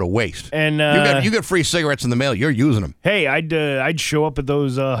go to waste. And you get free cigarettes in the mail, you're using them. Hey, I'd show up at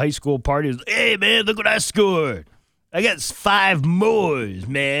those high school parties. Hey man, look what I scored! I got 5 Moors,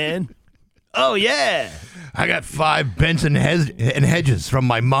 man. Oh, yeah. I got 5 Benson and Hedges from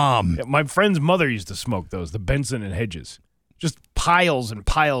my mom. Yeah, my friend's mother used to smoke those, the Benson and Hedges. Just piles and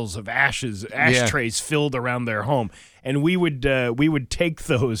piles of ashtrays filled around their home. And we would take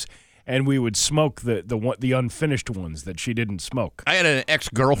those and we would smoke the unfinished ones that she didn't smoke. I had an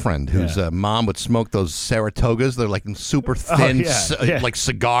ex-girlfriend whose mom would smoke those Saratogas. They're like super thin, like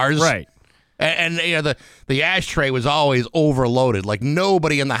cigars. Right. And the ashtray was always overloaded. Like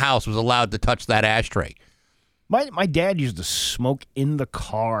nobody in the house was allowed to touch that ashtray. My dad used to smoke in the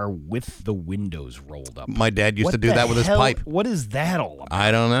car with the windows rolled up. My dad used What to do the that with his hell- pipe. What is that all about?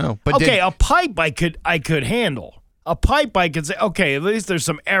 I don't know. But Okay, a pipe I could handle. A pipe I could say, okay, at least there's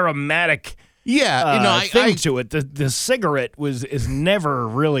some aromatic thing to it. The cigarette is never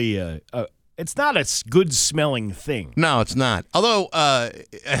really it's not a good smelling thing. No, it's not. Although I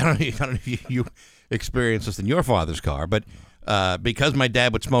don't know if you experienced this in your father's car, but because my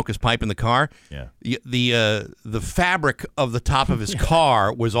dad would smoke his pipe in the car, the fabric of the top of his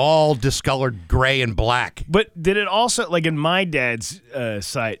car was all discolored gray and black. But did it also, like in my dad's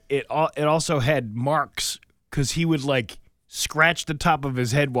side, it also had marks because he would like scratch the top of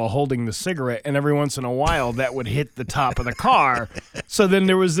his head while holding the cigarette, and every once in a while that would hit the top of the car. So then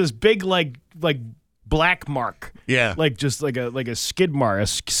there was this big like black mark. Yeah. Like just like a skid mark, a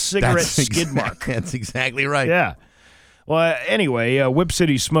cigarette skid mark. That's exactly right. Yeah. Well, anyway, Whip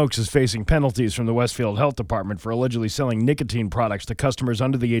City Smokes is facing penalties from the Westfield Health Department for allegedly selling nicotine products to customers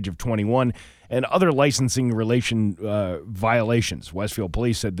under the age of 21 and other licensing relation violations. Westfield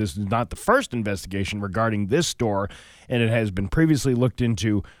Police said this is not the first investigation regarding this store, and it has been previously looked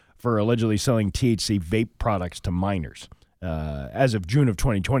into for allegedly selling THC vape products to minors. As of June of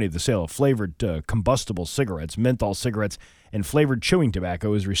 2020, the sale of flavored combustible cigarettes, menthol cigarettes, and flavored chewing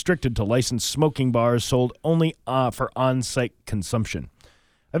tobacco is restricted to licensed smoking bars sold only for on-site consumption.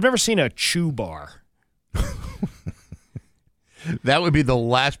 I've never seen a chew bar. That would be the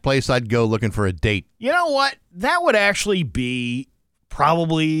last place I'd go looking for a date. You know what? That would actually be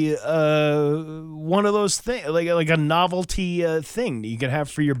probably one of those things, like a novelty thing that you could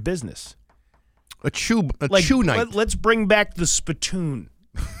have for your business. A chew night. Let's bring back the spittoon.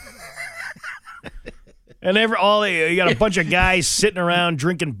 And you got a bunch of guys sitting around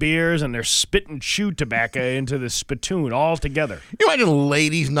drinking beers, and they're spitting chew tobacco into the spittoon all together. You imagine a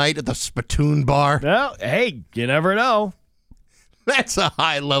ladies' night at the spittoon bar? Well, hey, you never know. That's a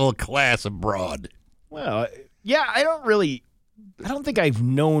high-level class abroad. Well, yeah, I don't think I've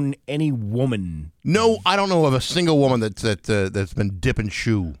known any woman. No, I don't know of a single woman that's been dipping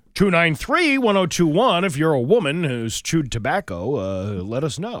chew. 293-1021. If you're a woman who's chewed tobacco, let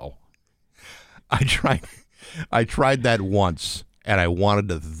us know. I tried that once, and I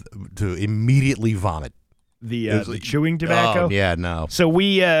wanted to immediately vomit. The chewing tobacco? Oh, yeah, no. So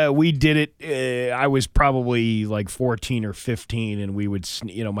we did it. I was probably like 14 or 15, and we would,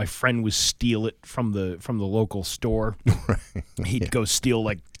 my friend would steal it from the local store. He'd go steal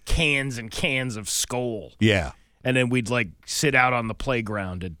like cans and cans of Skoal. Yeah. And then we'd like sit out on the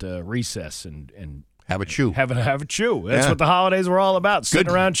playground at recess and have a chew. Have a chew. That's what the holidays were all about,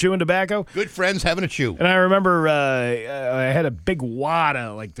 sitting around chewing tobacco. Good friends having a chew. And I remember I had a big wad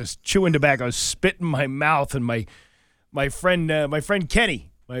of like this chewing tobacco spit in my mouth, and my friend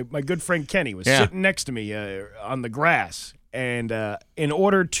Kenny, my good friend Kenny, was sitting next to me on the grass. And in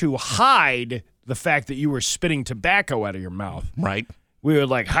order to hide the fact that you were spitting tobacco out of your mouth, right, we would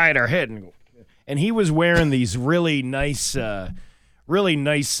like hide our head and he was wearing these really nice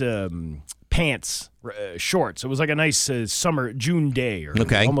pants, shorts. It was like a nice June day or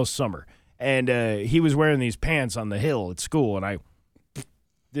almost summer. And he was wearing these pants on the hill at school, and I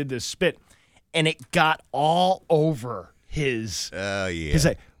did this spit, and it got all over his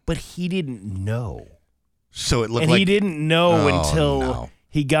head. But he didn't know. So it looked and like... he didn't know until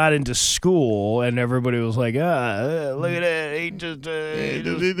he got into school, and everybody was like, look at that. He just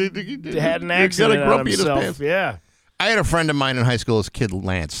had an accident on himself. Yeah. I had a friend of mine in high school, his kid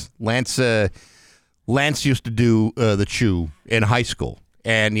Lance. Lance used to do the chew in high school,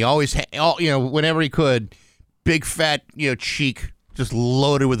 and he always had, whenever he could, big fat, cheek just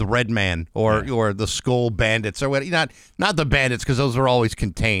loaded with Red Man or the Skoal Bandits or what. Not the Bandits because those were always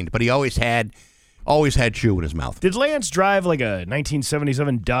contained, but he always had chew in his mouth. Did Lance drive like a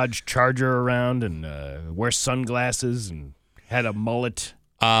 1977 Dodge Charger around and wear sunglasses and had a mullet?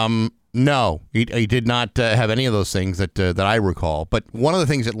 No, he did not have any of those things that I recall. But one of the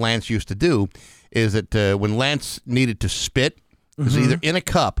things that Lance used to do is that when Lance needed to spit, it was either in a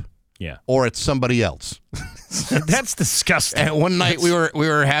cup or at somebody else. That's disgusting. And one night we were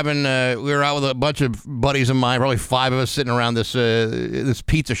out with a bunch of buddies of mine, probably 5 of us sitting around this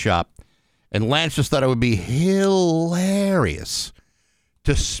pizza shop, and Lance just thought it would be hilarious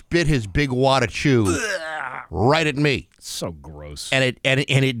to spit his big wad of chew right at me. So gross. And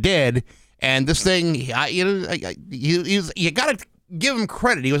it did. And this thing, you got to give him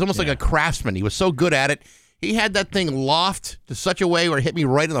credit. He was almost like a craftsman. He was so good at it. He had that thing loft to such a way where it hit me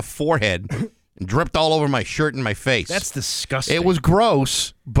right in the forehead and dripped all over my shirt and my face. That's disgusting. It was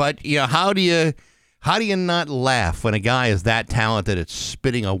gross, but how do you not laugh when a guy is that talented at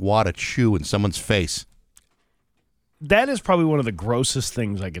spitting a wad of chew in someone's face? that is probably one of the grossest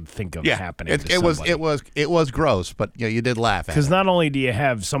things I could think of happening. It was gross, but you did laugh at it. Because not only do you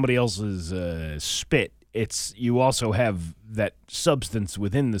have somebody else's spit, you also have that substance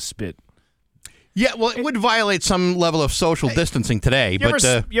within the spit. Yeah, well, it would violate some level of social distancing today.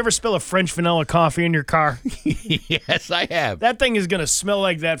 You ever spill a French vanilla coffee in your car? Yes, I have. That thing is going to smell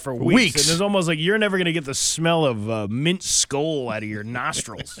like that for weeks. And it's almost like you're never going to get the smell of mint skull out of your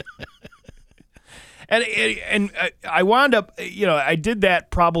nostrils. And I wound up, I did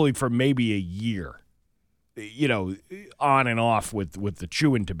that probably for maybe a year, on and off with the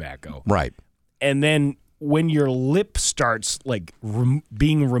chewing tobacco. Right. And then when your lip starts like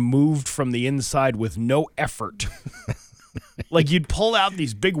being removed from the inside with no effort, like you'd pull out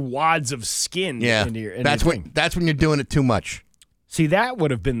these big wads of skin. Yeah, that's when you're doing it too much. See, that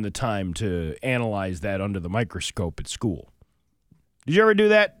would have been the time to analyze that under the microscope at school. Did you ever do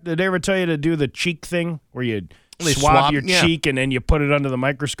that? Did they ever tell you to do the cheek thing where you swab your cheek and then you put it under the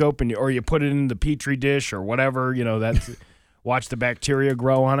microscope or you put it in the Petri dish or whatever? That's watch the bacteria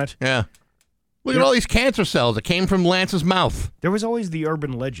grow on it. Yeah. Look at all these cancer cells that came from Lance's mouth. There was always the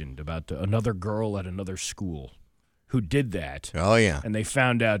urban legend about another girl at another school who did that. Oh, yeah. And they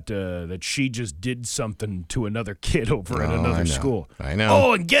found out that she just did something to another kid over at another school. I know.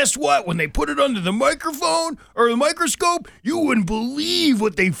 Oh, and guess what? When they put it under the microphone or the microscope, you wouldn't believe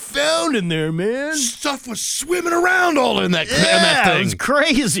what they found in there, man. Stuff was swimming around all in that, yeah, that thing. It was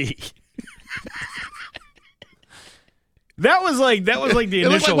crazy. That was like the initial. It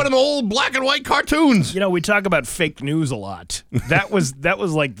looked like one of the old black and white cartoons. We talk about fake news a lot. That was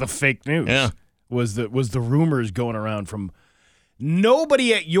like the fake news. Yeah, was the rumors going around from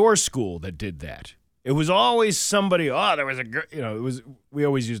nobody at your school that did that. It was always somebody. Oh, there was a girl. It was. We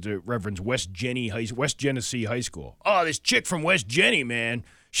always used to reference West Genesee High School. Oh, this chick from West Genny, man.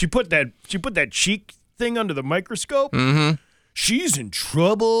 She put that cheek thing under the microscope. Mm-hmm. She's in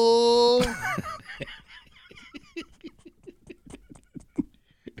trouble.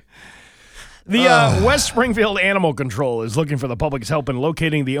 The West Springfield Animal Control is looking for the public's help in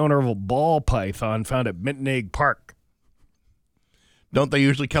locating the owner of a ball python found at Mitten Egg Park. Don't they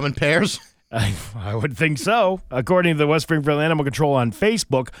usually come in pairs? I would think so. According to the West Springfield Animal Control on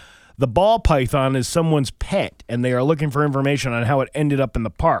Facebook, the ball python is someone's pet, and they are looking for information on how it ended up in the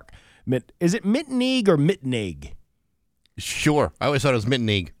park. Is it Mitten Egg or Mitten Egg? Sure. I always thought it was Mitten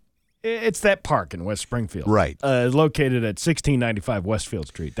Egg. It's that park in West Springfield. Right. Located at 1695 Westfield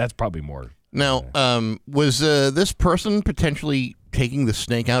Street. That's probably more. Now, was this person potentially taking the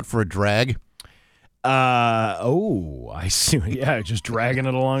snake out for a drag? I see. Yeah, just dragging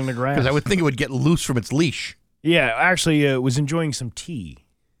it along the grass. Because I would think it would get loose from its leash. Yeah, actually, it was enjoying some tea.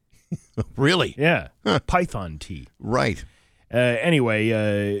 Really? Yeah, python tea. Right.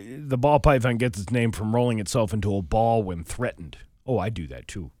 Anyway, the ball python gets its name from rolling itself into a ball when threatened. Oh, I do that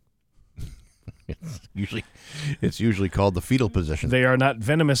too. It's usually called the fetal position. They are not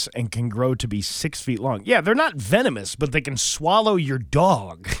venomous and can grow to be 6 feet long. Yeah, they're not venomous, but they can swallow your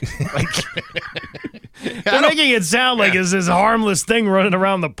dog. They're making it sound like it's this harmless thing running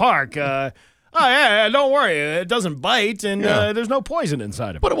around the park. Don't worry, it doesn't bite, and there's no poison inside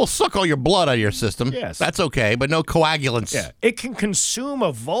of it. But it will suck all your blood out of your system. Yes. That's okay, but no coagulants. Yeah, it can consume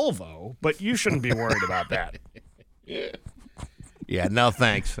a Volvo, but you shouldn't be worried about that. Yeah, no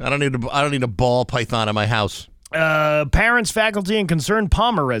thanks. I don't need a ball python in my house. Parents, faculty, and concerned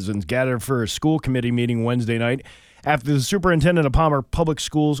Palmer residents gathered for a school committee meeting Wednesday night after the superintendent of Palmer Public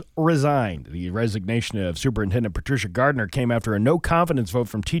Schools resigned. The resignation of Superintendent Patricia Gardner came after a no-confidence vote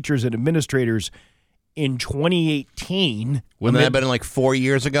from teachers and administrators in 2018. Wouldn't that have been like 4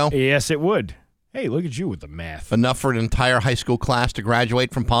 years ago? Yes, it would. Hey, look at you with the math. Enough for an entire high school class to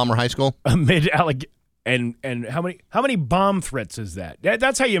graduate from Palmer High School? Amid And how many bomb threats is that?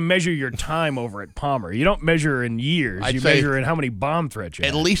 That's how you measure your time over at Palmer. You don't measure in years. You measure in how many bomb threats you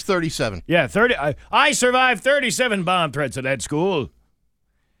have. At least 37. Yeah, 30. I survived 37 bomb threats at that school.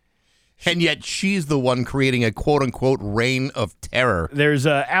 And yet she's the one creating a quote-unquote reign of terror. There's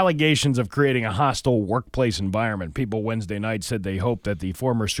allegations of creating a hostile workplace environment. People Wednesday night said they hope that the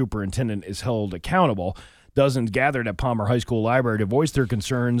former superintendent is held accountable. Dozens gathered at Palmer High School Library to voice their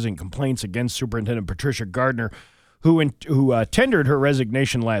concerns and complaints against Superintendent Patricia Gardner, who tendered her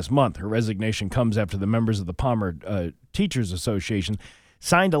resignation last month. Her resignation comes after the members of the Palmer Teachers Association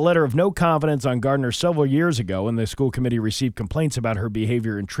signed a letter of no confidence on Gardner several years ago, and the school committee received complaints about her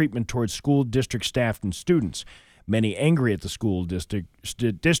behavior and treatment towards school district staff and students, many angry at the school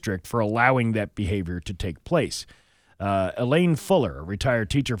district for allowing that behavior to take place. Elaine Fuller, a retired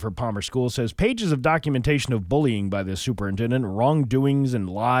teacher for Palmer School, says pages of documentation of bullying by the superintendent, wrongdoings and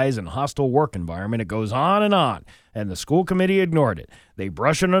lies and hostile work environment. It goes on, and the school committee ignored it. They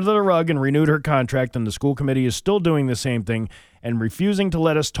brushed it under the rug and renewed her contract, and the school committee is still doing the same thing and refusing to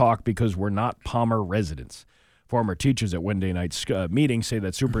let us talk because we're not Palmer residents. Former teachers at Wednesday night's meeting say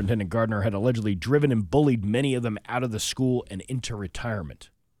that Superintendent Gardner had allegedly driven and bullied many of them out of the school and into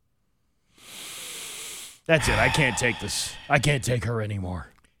retirement. That's it. I can't take this. I can't take her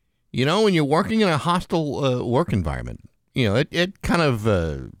anymore. You know, when you're working in a hostile work environment, you know, it kind of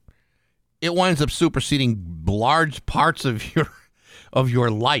it winds up superseding large parts of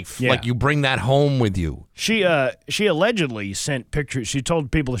your life. Yeah. Like you bring that home with you. She allegedly sent pictures. She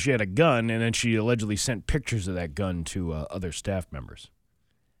told people she had a gun, and then she allegedly sent pictures of that gun to other staff members.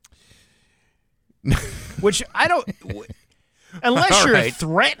 Which I don't. Unless you're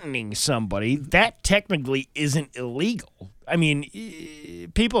threatening somebody, that technically isn't illegal. I mean,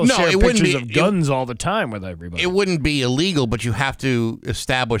 people share pictures of guns all the time with everybody. It wouldn't be illegal, but you have to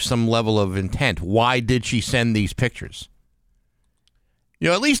establish some level of intent. Why did she send these pictures? You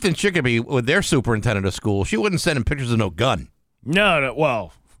know, at least in Chicopee, with their superintendent of school, she wouldn't send him pictures of no gun. No,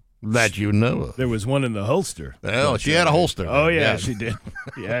 well. That you know of. There was one in the holster. Oh, she had a holster. Oh, yeah, she did.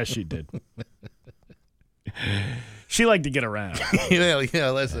 Yeah, she did. She liked to get around.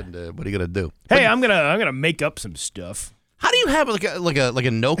 Yeah, listen, what are you going to do? Hey, I'm gonna make up some stuff. How do you have like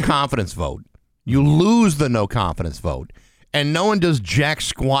a no confidence vote? You lose the no confidence vote, and no one does jack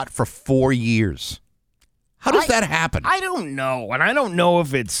squat for 4 years. How does that happen? I don't know, and I don't know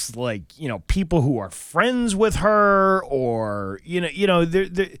if it's like people who are friends with her, or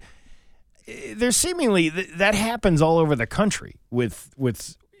there's seemingly that happens all over the country with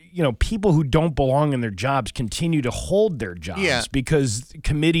people who don't belong in their jobs continue to hold their jobs because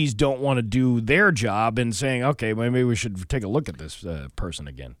committees don't want to do their job and saying, okay, maybe we should take a look at this person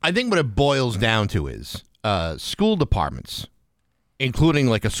again. I think what it boils down to is school departments, including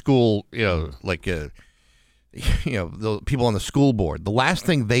like a school, the people on the school board. The last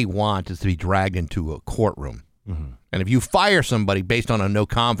thing they want is to be dragged into a courtroom. Mm-hmm. And if you fire somebody based on a no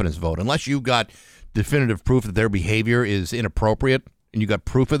confidence vote, unless you got definitive proof that their behavior is inappropriate, and you got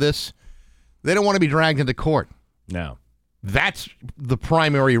proof of this, they don't want to be dragged into court. No. That's the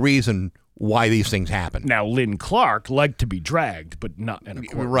primary reason why these things happen. Now, Lynn Clark liked to be dragged, but not in a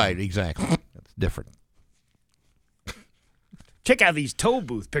court. Right, exactly. That's different. Check out these toll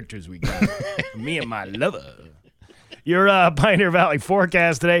booth pictures we got. Me and my lover. Your Pioneer Valley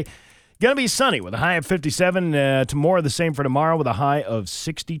forecast today. Going to be sunny with a high of 57. To more of the same for tomorrow with a high of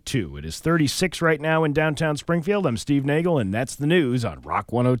 62. It is 36 right now in downtown Springfield. I'm Steve Nagel, and that's the news on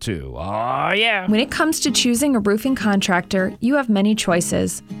Rock 102. Oh, yeah. When it comes to choosing a roofing contractor, you have many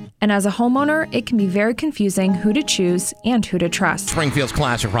choices. And as a homeowner, it can be very confusing who to choose and who to trust. Springfield's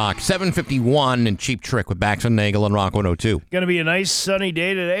Classic Rock, 751 and Cheap Trick with Bax and Nagel on Rock 102. Going to be a nice sunny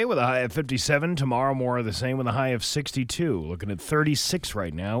day today with a high of 57. Tomorrow, more of the same with a high of 62. Looking at 36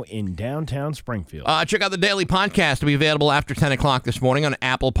 right now in downtown Springfield. Check out the daily podcast to be available after 10 o'clock this morning on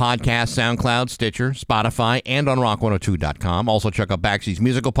Apple Podcasts, SoundCloud, Stitcher, Spotify, and on rock102.com. Also check out Baxy's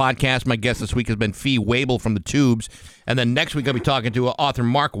musical podcast. My guest this week has been Fee Waybill from the Tubes. And then next week I'll be talking to author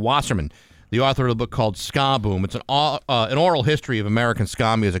Mark Wasserman, the author of the book called Ska Boom. It's an oral history of American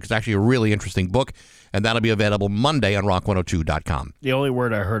ska music. It's actually a really interesting book, and that'll be available Monday on rock102.com. The only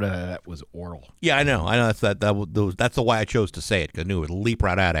word I heard of that was oral. Yeah, I know. That's the way I chose to say it, because I knew it would leap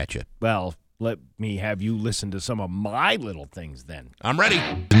right out at you. Well, let me have you listen to some of my little things then. I'm ready.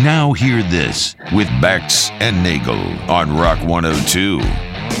 Now hear this with Bax and Nagel on Rock 102.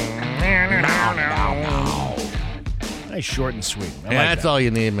 Nice, short and sweet. That's all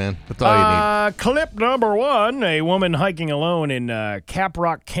you need, man. That's all you need. Clip number one. A woman hiking alone in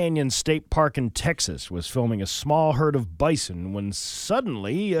Caprock Canyon State Park in Texas was filming a small herd of bison when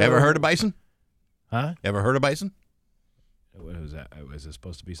suddenly... Ever heard of bison? Huh? Ever heard of bison? What was that? Was it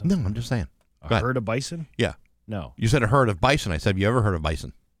supposed to be something? No, I'm just saying. A herd of bison? Yeah. No. You said a herd of bison. I said, you ever heard of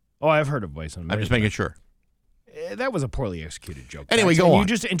bison? Oh, I've heard of bison. I'm just making sure. That was a poorly executed joke. Anyway, go on. You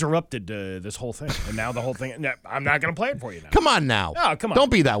just interrupted this whole thing, and now the whole thing... I'm not going to play it for you now. Come on now. No, come on.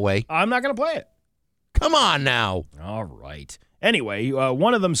 Don't be that way. I'm not going to play it. Come on now. All right. Anyway,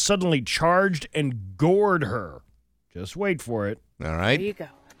 one of them suddenly charged and gored her. Just wait for it. All right. There you go.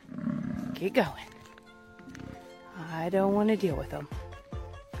 Keep going. I don't want to deal with them.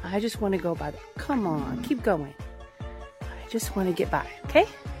 I just want to go by. Come on, keep going. I just want to get by, okay?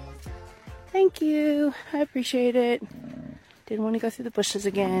 Thank you. I appreciate it. Didn't want to go through the bushes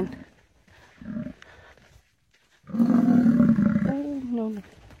again. Oh, no.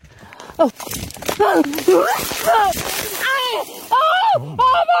 Oh. Oh my God! Oh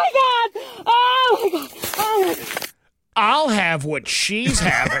my God! Oh my God! I'll have what she's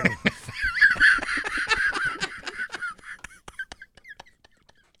having.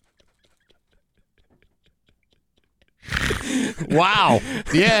 Wow.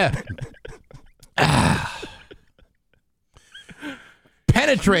 Yeah.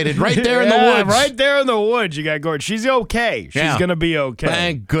 Penetrated right there in the woods. Right there in the woods. You got Gordon. She's okay. She's going to be okay.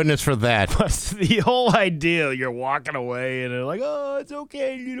 Thank goodness for that. But the whole idea, you're walking away and they're like, oh, it's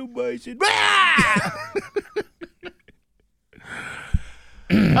okay, little bison.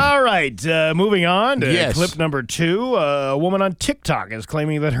 All right, moving on to clip number 2. A woman on TikTok is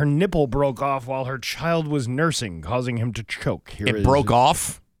claiming that her nipple broke off while her child was nursing, causing him to choke. It broke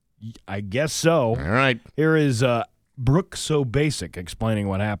off? I guess so. All right. Here is Brooke So Basic explaining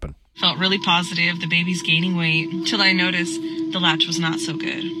what happened. Felt really positive. The baby's gaining weight until I noticed the latch was not so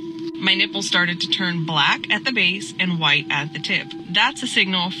good. My nipple started to turn black at the base and white at the tip. That's a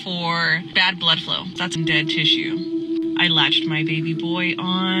signal for bad blood flow. That's dead tissue. I latched my baby boy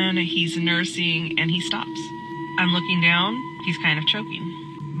on. He's nursing and he stops. I'm looking down. He's kind of choking.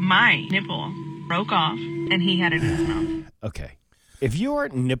 My nipple broke off and he had it in his mouth. Okay. If your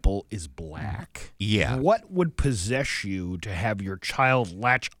nipple is black, what would possess you to have your child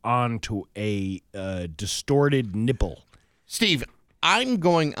latch onto a distorted nipple? Steve, I'm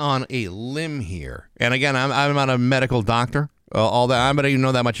going on a limb here. And again, I'm not a medical doctor. All that I don't even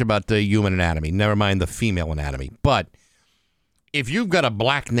know that much about the human anatomy. Never mind the female anatomy. But if you've got a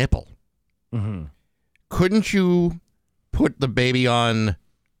black nipple, couldn't you put the baby on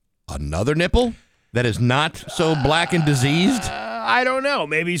another nipple that is not so black and diseased? I don't know.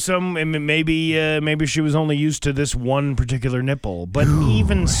 Maybe she was only used to this one particular nipple. But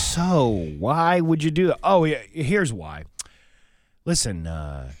even so, why would you do that? Oh, yeah, here's why. Listen,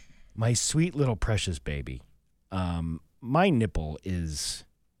 my sweet little precious baby, my nipple is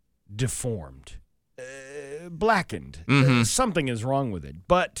deformed, blackened. Something is wrong with it.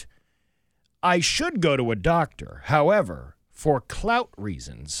 But I should go to a doctor. However, for clout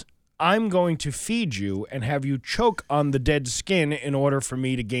reasons, I'm going to feed you and have you choke on the dead skin in order for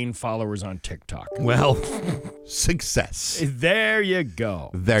me to gain followers on TikTok. Well, success. There you go.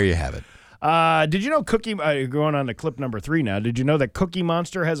 There you have it. Did you know going on to clip number 3 now, did you know that Cookie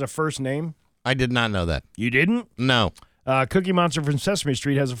Monster has a first name? I did not know that. You didn't? No. Cookie Monster from Sesame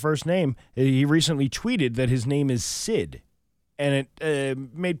Street has a first name. He recently tweeted that his name is Sid. And it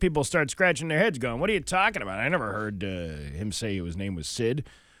made people start scratching their heads going, what are you talking about? I never heard him say his name was Sid.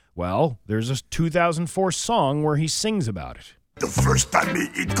 Well, there's a 2004 song where he sings about it. The first time me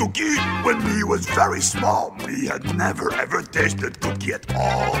eat cookie, when me was very small, me had never ever tasted cookie at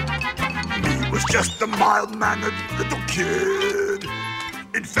all. Me was just a mild-mannered little kid.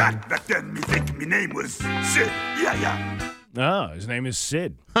 In fact, back then me think me name was Sid. Yeah. Oh, his name is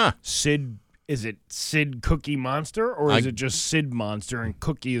Sid. Huh. Sid, is it Sid Cookie Monster, or is it just Sid Monster and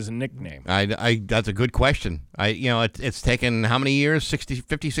Cookie is a nickname? That's a good question. It's taken how many years?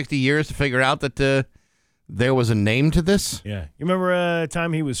 50, 60 years to figure out that there was a name to this? Yeah. You remember a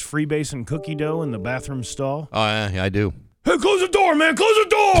time he was freebasing cookie dough in the bathroom stall? Oh, yeah, I do. Hey, close the door, man! Close the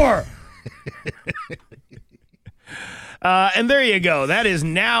door! And there you go. That is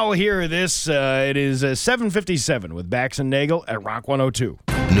now here. It is 7:57 with Bax and Nagel at Rock 102.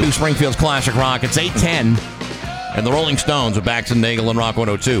 New Springfield's Classic Rock. It's 8:10. And the Rolling Stones with Bax and Nagel and Rock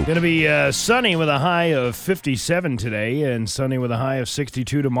 102. Going to be sunny with a high of 57 today and sunny with a high of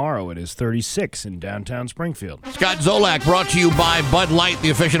 62 tomorrow. It is 36 in downtown Springfield. Scott Zolak brought to you by Bud Light, the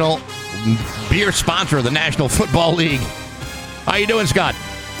official beer sponsor of the National Football League. How you doing, Scott?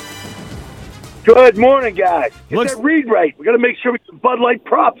 Good morning, guys. Get that read right. We got to make sure we get Bud Light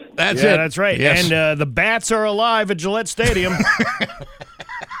props. That's it. That's right. Yes. And the Bats are alive at Gillette Stadium.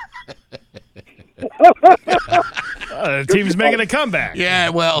 The team's making a comeback. Yeah,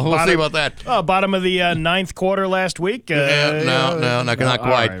 well, we'll see about that. Bottom of the ninth quarter last week. No, not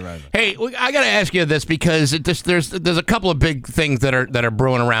quite. Right. Hey, I got to ask you this because there's a couple of big things that are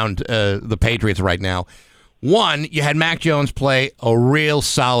brewing around the Patriots right now. One, you had Mac Jones play a real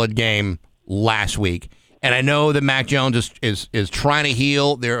solid game last week, and I know that Mac Jones is trying to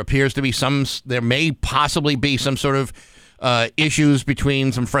heal. There may possibly be some sort of issues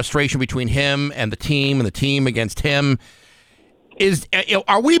some frustration between him and the team against him.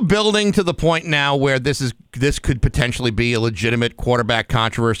 Are we building to the point now where this could potentially be a legitimate quarterback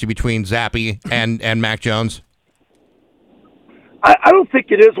controversy between Zappe and Mac Jones? I don't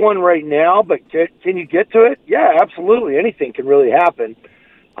think it is one right now, but can you get to it? Yeah, absolutely. Anything can really happen.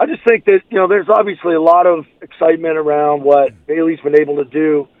 I just think that, there's obviously a lot of excitement around what Bailey's been able to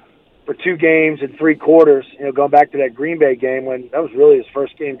do for 2 games and 3 quarters, going back to that Green Bay game when that was really his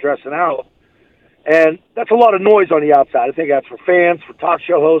first game dressing out. And that's a lot of noise on the outside. I think that's for fans, for talk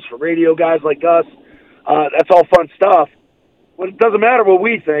show hosts, for radio guys like us. That's all fun stuff. But it doesn't matter what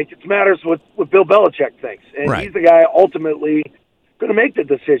we think. It matters what Bill Belichick thinks. And he's the guy ultimately going to make the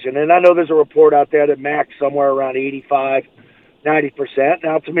decision. And I know there's a report out there that Mac's somewhere around 85, 90%.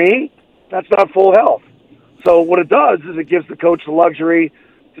 Now, to me, that's not full health. So what it does is it gives the coach the luxury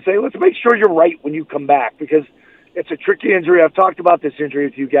to say, let's make sure you're right when you come back, because it's a tricky injury. I've talked about this injury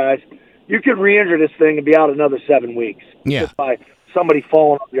with you guys. You could re-injure this thing and be out another 7 weeks just by somebody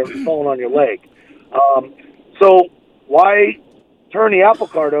falling on your leg. So why turn the apple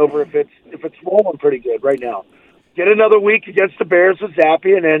cart over if it's rolling pretty good right now? Get another week against the Bears with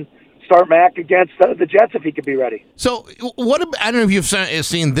Zappe, and then start Mac against the Jets if he could be ready. So I don't know if you've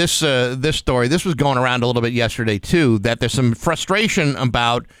seen this story. This was going around a little bit yesterday too, that there's some frustration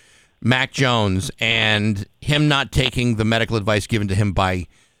about Mac Jones and him not taking the medical advice given to him by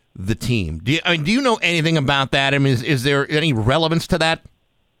the team. Do you know anything about that? I mean, is there any relevance to that?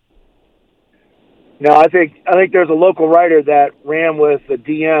 No, I think there's a local writer that ran with a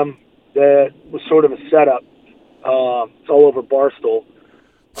DM that was sort of a setup. It's all over Barstool.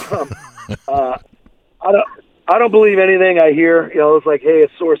 I don't believe anything I hear. It's like, hey, a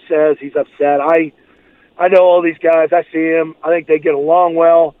source says he's upset. I know all these guys. I see him. I think they get along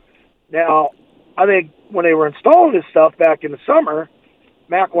well. Now, I think when they were installing this stuff back in the summer,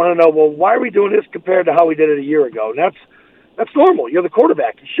 Mac wanted to know, well, why are we doing this compared to how we did it a year ago? And that's normal. You're the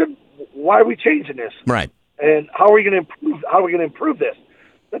quarterback. Why are we changing this? Right. And how are we going to improve? How are we going to improve this?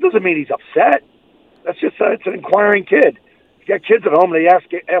 That doesn't mean he's upset. That's just it's an inquiring kid. You got kids at home, they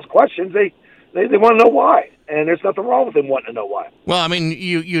ask questions. They want to know why, and there's nothing wrong with them wanting to know why. Well, I mean,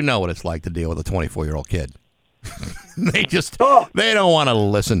 you know what it's like to deal with a 24-year-old kid. They don't want to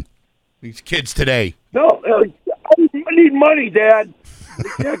listen. These kids today. No, I need money, Dad.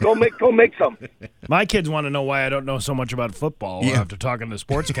 Yeah, go make some. My kids want to know why I don't know so much about football after talking to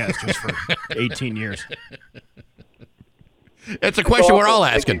sportscasters for 18 years. It's a question we're all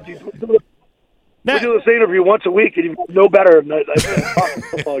asking. We do this interview once a week, and you know better than talking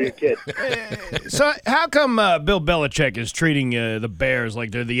football to your kid. So how come Bill Belichick is treating the Bears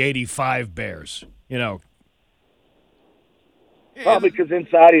like they're the 85 Bears? Probably because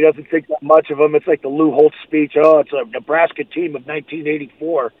inside he doesn't think that much of them. It's like the Lou Holtz speech. Oh, it's a Nebraska team of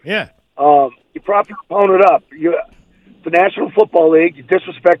 1984. Yeah. You prop your opponent up. The National Football League, you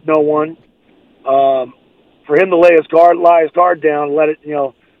disrespect no one. For him to lie his guard down, and let it,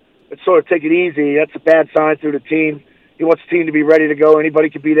 let's sort of take it easy. That's a bad sign through the team. He wants the team to be ready to go.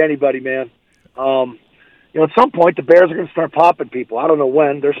 Anybody can beat anybody, man. At some point, the Bears are going to start popping people. I don't know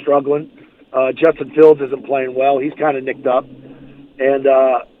when. They're struggling. Justin Fields isn't playing well. He's kind of nicked up. And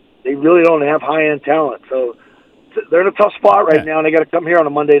they really don't have high-end talent. So they're in a tough spot right now, and they got to come here on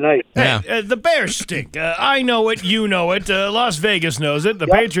a Monday night. Hey, the Bears stink. I know it. You know it. Las Vegas knows it. The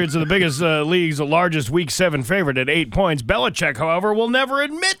Patriots are the biggest league's largest Week 7 favorite at 8 points. Belichick, however, will never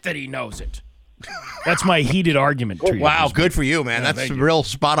admit that he knows it. That's my heated argument. Wow, good for you, man. That's real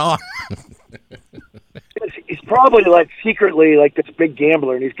spot on. He's probably secretly this big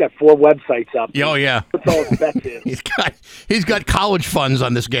gambler, and he's got 4 websites up. Oh yeah, that's all his bets in. He's got college funds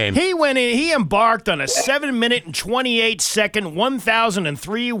on this game. He went in. He embarked on a 7-minute and 28-second,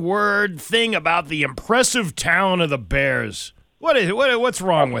 1,003-word thing about the impressive talent of the Bears. What's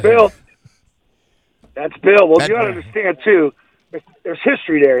wrong with Bill? him? That's Bill. Well, you got to understand too. There's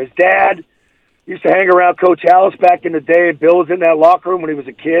history there. His dad used to hang around Coach Alice back in the day, and Bill was in that locker room when he was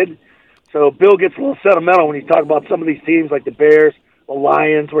a kid. So Bill gets a little sentimental when he's talking about some of these teams like the Bears, the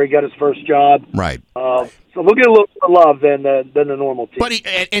Lions, where he got his first job. Right. So we'll get a little more love than the normal team. But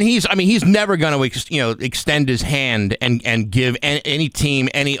he's never going to extend his hand and give any team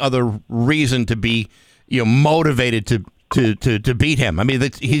any other reason to be motivated to beat him. I mean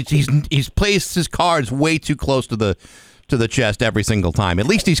he's placed his cards way too close to the chest every single time. At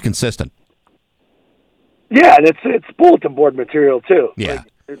least he's consistent. Yeah, and it's bulletin board material too. Yeah.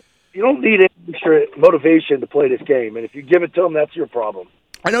 You don't need extra motivation to play this game, and if you give it to them, that's your problem.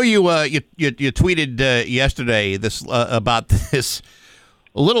 I know you tweeted yesterday about this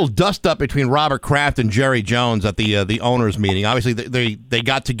little dust up between Robert Kraft and Jerry Jones at the owners meeting. Obviously, they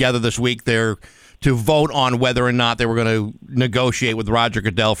got together this week there to vote on whether or not they were going to negotiate with Roger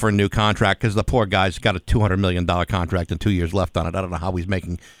Goodell for a new contract, because the poor guy's got a $200 million contract and 2 years left on it. I don't know how he's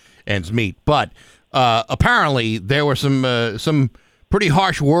making ends meet, but apparently there were some pretty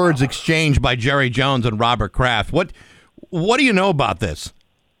harsh words exchanged by Jerry Jones and Robert Kraft. What do you know about this?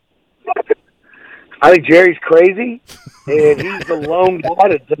 I think Jerry's crazy, and he's the lone guy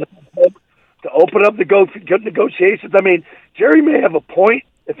that to open up the negotiations. I mean, Jerry may have a point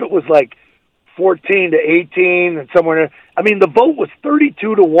if it was like 14-18 and somewhere. I mean, the vote was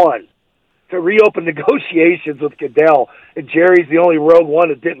 32-1 to reopen negotiations with Goodell, and Jerry's the only rogue one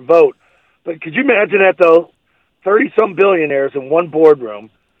that didn't vote. But could you imagine that, though? 30-some billionaires in one boardroom.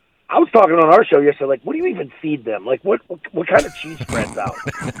 I was talking on our show yesterday, like, what do you even feed them? Like, what kind of cheese spreads out?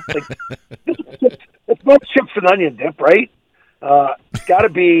 Like, it's not chips and onion dip, right? It's got to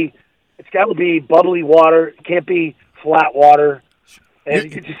be bubbly water. It can't be flat water. And you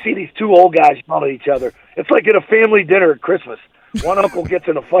can just see these two old guys yelling at each other. It's like at a family dinner at Christmas. One uncle gets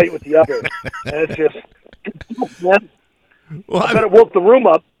in a fight with the other, and it's just, man. Well, I bet it woke the room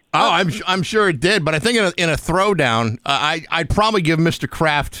up. Oh, I'm sure it did, but I think in a throwdown, I'd probably give Mr.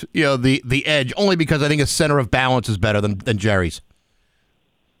 Kraft, the edge, only because I think his center of balance is better than Jerry's.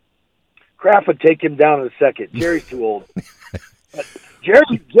 Kraft would take him down in a second. Jerry's too old.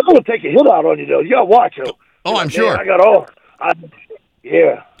 Jerry will take a hit out on you, though. You got to watch him. Oh, I'm sure. I got all.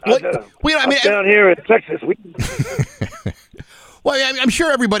 Yeah. I'm down here in Texas. Well, I'm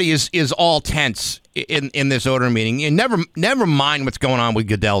sure everybody is all tense in this owner meeting. And never mind what's going on with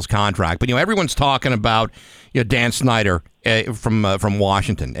Goodell's contract, but everyone's talking about Dan Snyder from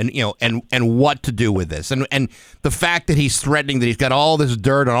Washington, and what to do with this, and the fact that he's threatening that he's got all this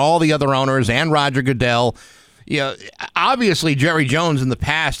dirt on all the other owners and Roger Goodell. Obviously Jerry Jones in the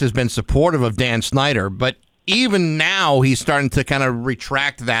past has been supportive of Dan Snyder, but even now he's starting to kind of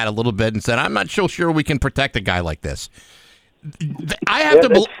retract that a little bit and said, "I'm not so sure we can protect a guy like this." I have to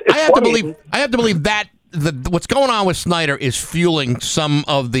believe that what's going on with Snyder is fueling some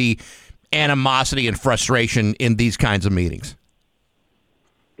of the animosity and frustration in these kinds of meetings.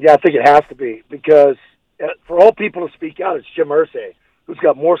 Yeah, I think it has to be, because for all people to speak out, it's Jim Irsay, who's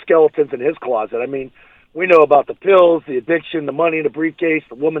got more skeletons in his closet. I mean, we know about the pills, the addiction, the money in the briefcase,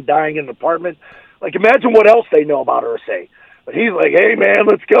 the woman dying in an apartment. Like, imagine what else they know about Irsay. But he's like, "Hey, man,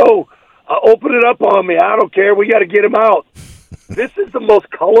 let's go. Open it up on me. I don't care. We got to get him out." This is the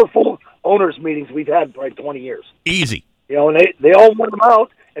most colorful owners' meetings we've had in probably 20 years. Easy. And they all want him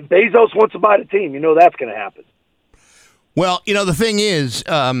out, and Bezos wants to buy the team. That's going to happen. Well, the thing is,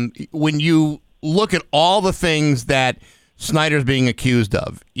 when you look at all the things that Snyder's being accused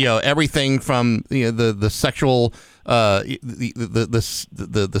of, everything from the sexual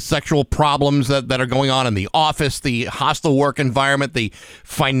the sexual problems that are going on in the office, the hostile work environment, the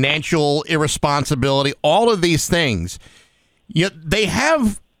financial irresponsibility, all of these things. They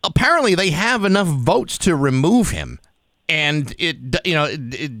have enough votes to remove him, and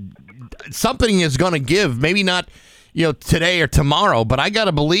something is going to give. Maybe not today or tomorrow, but I got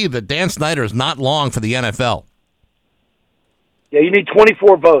to believe that Dan Snyder is not long for the NFL. Yeah, you need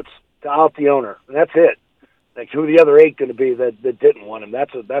 24 votes to out the owner, and that's it. Like, who are the other 8 going to be that didn't want him?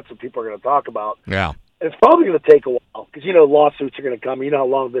 That's what people are going to talk about. Yeah, and it's probably going to take a while, because lawsuits are going to come. You know how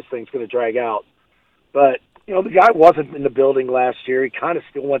long this thing's going to drag out. But the guy wasn't in the building last year. He kind of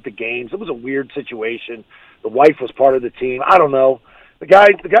still went to games. It was a weird situation. The wife was part of the team. I don't know. The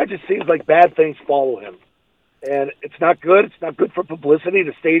guy just seems like bad things follow him, and it's not good. It's not good for publicity.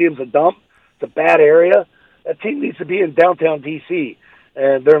 The stadium's a dump. It's a bad area. That team needs to be in downtown D.C.,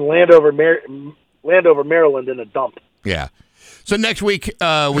 and they're in Landover, Maryland, in a dump. Yeah. So next week we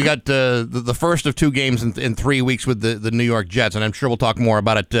got the first of 2 games in 3 weeks with the New York Jets, and I'm sure we'll talk more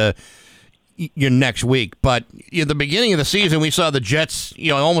about it next week. But at the beginning of the season, we saw the Jets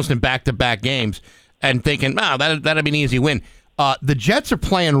almost in back-to-back games, and thinking, that'd be an easy win. The Jets are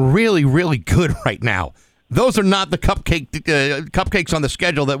playing really, really good right now. Those are not the cupcakes on the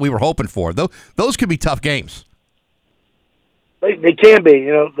schedule that we were hoping for. Those could be tough games. They can be.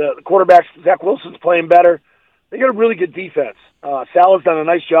 The quarterback, Zach Wilson's playing better. They got a really good defense. Salah's done a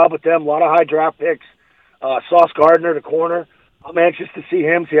nice job with them. A lot of high draft picks. Sauce Gardner, the corner. I'm anxious to see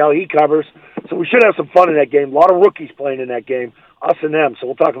him, see how he covers. So we should have some fun in that game. A lot of rookies playing in that game, us and them. So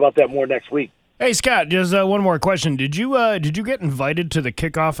we'll talk about that more next week. Hey, Scott, just one more question. Did you get invited to the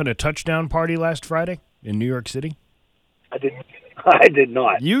kickoff and a touchdown party last Friday in New York City? I did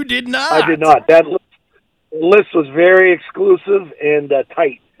not. You did not? I did not. That list was very exclusive and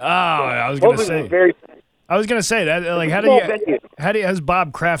tight. Oh, I was going to say. I was going to say that. Like, how has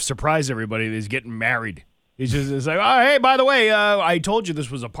Bob Kraft surprise everybody that he's getting married? He's just like, oh, hey, by the way, I told you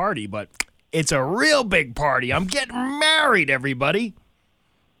this was a party, but it's a real big party. I'm getting married, everybody.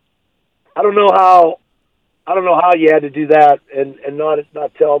 I don't know how you had to do that and not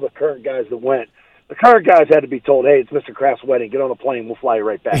tell the current guys that went. The current guys had to be told, hey, it's Mr. Kraft's wedding. Get on a plane. We'll fly you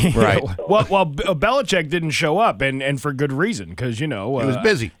right back. Right. Well, Belichick didn't show up, and for good reason, because he was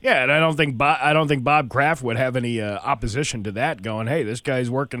busy. Yeah, and I don't think Bob Kraft would have any opposition to that. Going, hey, this guy's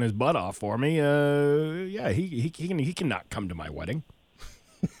working his butt off for me. He cannot come to my wedding.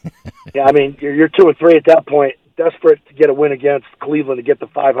 Yeah, I mean, you're 2-3 at that point, desperate to get a win against Cleveland to get to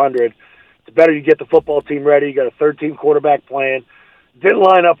 500. It's better you get the football team ready. You got a third-team quarterback playing. Didn't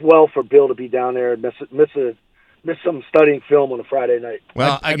line up well for Bill to be down there and miss some studying film on a Friday night.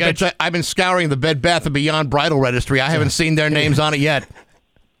 Well, I got to tell you, I've been scouring the Bed Bath & Beyond bridal registry. I haven't seen their names on it yet.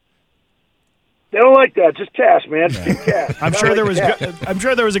 They don't like that. Just cash, man. Just cash. I'm sure there was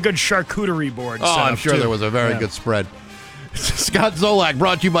a good charcuterie board. Oh, I'm sure there was a very good spread. Scott Zolak,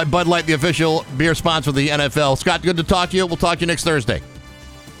 brought to you by Bud Light, the official beer sponsor of the NFL. Scott, good to talk to you. We'll talk to you next Thursday.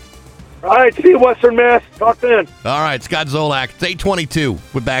 All right, see you, Western Mass. Talk then. All right, Scott Zolak. It's 8:22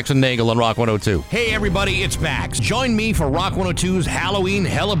 with Bax and Nagel on Rock 102. Hey, everybody, it's Bax. Join me for Rock 102's Halloween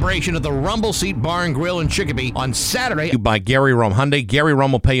Hellebration at the Rumble Seat Bar and Grill in Chicopee on Saturday. By Gary Rum Hyundai. Gary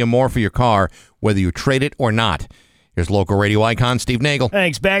Rum will pay you more for your car, whether you trade it or not. Here's local radio icon Steve Nagel.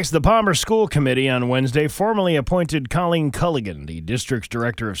 Thanks, Bax. The Palmer School Committee on Wednesday formally appointed Colleen Culligan, the district's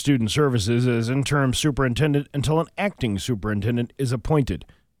director of student services, as interim superintendent until an acting superintendent is appointed.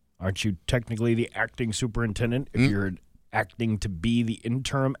 Aren't you technically the acting superintendent if you're acting to be the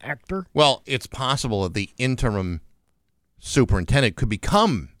interim actor? Well, it's possible that the interim superintendent could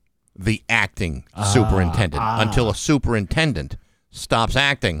become the acting superintendent until a superintendent stops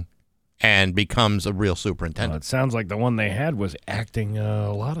acting and becomes a real superintendent. Well, it sounds like the one they had was acting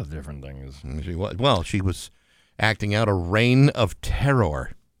a lot of different things. She was acting out a reign of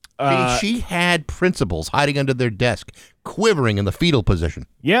terror. She had principals hiding under their desk, quivering in the fetal position.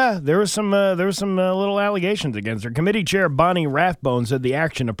 Yeah, there was some little allegations against her. Committee Chair Bonnie Rathbone said the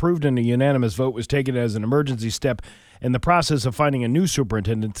action, approved in a unanimous vote, was taken as an emergency step in the process of finding a new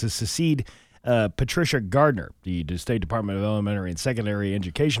superintendent to succeed Patricia Gardner. The State Department of Elementary and Secondary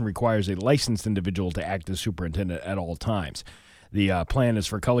Education requires a licensed individual to act as superintendent at all times. The plan is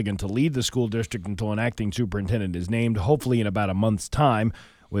for Culligan to lead the school district until an acting superintendent is named, hopefully in about a month's time.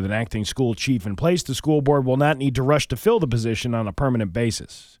 With an acting school chief in place, the school board will not need to rush to fill the position on a permanent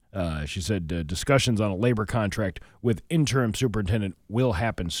basis. She said discussions on a labor contract with interim superintendent will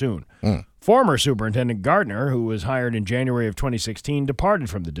happen soon. Former Superintendent Gardner, who was hired in January of 2016, departed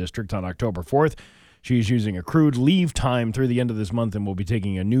from the district on October 4th. She's using accrued leave time through the end of this month and will be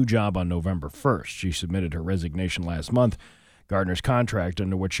taking a new job on November 1st. She submitted her resignation last month. Gardner's contract,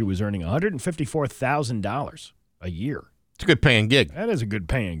 under which she was earning $154,000 a year. It's a good paying gig. That is a good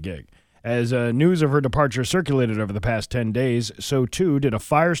paying gig. As news of her departure circulated over the past 10 days, so too did a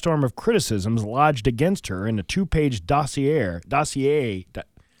firestorm of criticisms lodged against her in a 2-page dossier.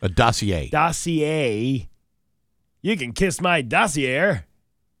 A dossier. Dossier. You can kiss my dossier.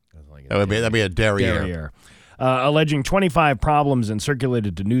 That'd be a derriere. Alleging 25 problems and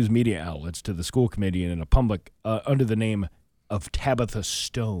circulated to news media outlets, to the school committee, and in a public under the name of Tabitha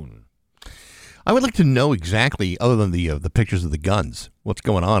Stone. I would like to know exactly, other than the pictures of the guns, what's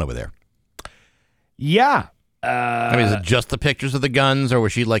going on over there. Yeah. Is it just the pictures of the guns, or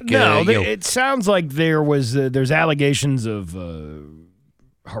was she like... No, it sounds like there's allegations of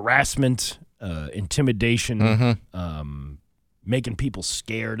harassment, intimidation, making people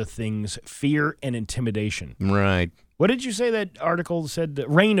scared of things, fear and intimidation. Right. What did you say that article said? The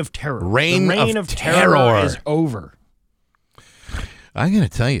reign of terror. Reign of terror is over. I'm going to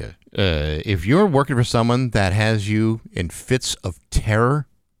tell you, if you're working for someone that has you in fits of terror,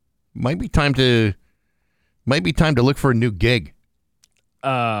 might be time to look for a new gig.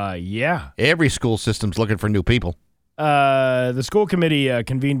 Yeah. Every school system's looking for new people. The school committee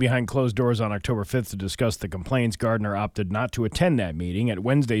convened behind closed doors on October 5th to discuss the complaints. Gardner opted not to attend that meeting. At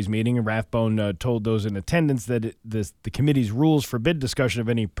Wednesday's meeting, Rathbone told those in attendance that the committee's rules forbid discussion of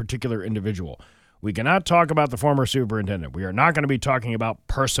any particular individual. We cannot talk about the former superintendent. We are not going to be talking about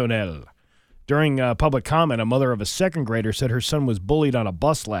personnel. During public comment, a mother of a second grader said her son was bullied on a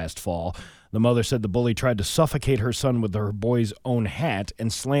bus last fall. The mother said the bully tried to suffocate her son with her boy's own hat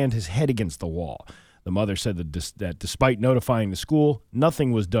and slammed his head against the wall. The mother said that despite notifying the school,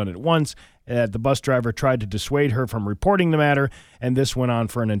 nothing was done at once, that the bus driver tried to dissuade her from reporting the matter, and this went on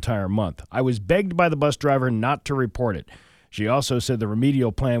for an entire month. I was begged by the bus driver not to report it. She also said the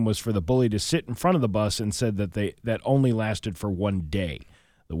remedial plan was for the bully to sit in front of the bus, and said that only lasted for one day.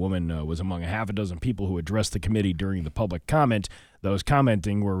 The woman was among a half a dozen people who addressed the committee during the public comment. Those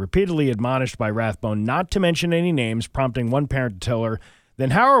commenting were repeatedly admonished by Rathbone not to mention any names, prompting one parent to tell her,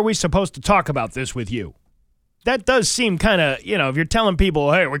 "Then how are we supposed to talk about this with you?" that does seem kind of, if you're telling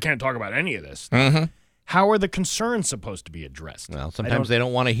people, hey, we can't talk about any of this, how are the concerns supposed to be addressed? Well, sometimes they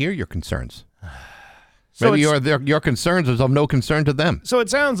don't want to hear your concerns. So Maybe your concerns is of no concern to them. So it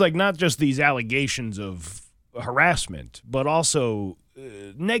sounds like not just these allegations of harassment, but also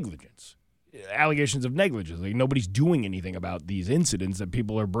negligence. Allegations of negligence. Like nobody's doing anything about these incidents that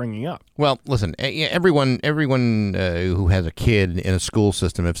people are bringing up. Well, listen, everyone who has a kid in a school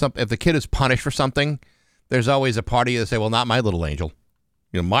system, if the kid is punished for something, there's always a party that say, "Well, not my little angel.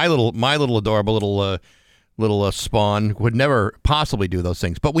 My little adorable little spawn would never possibly do those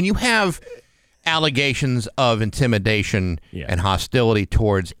things." But when you have allegations of intimidation and hostility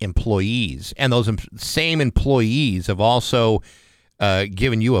towards employees, and those same employees have also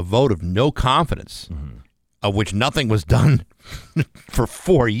given you a vote of no confidence, of which nothing was done for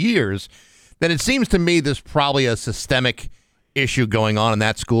 4 years, then it seems to me there's probably a systemic issue going on in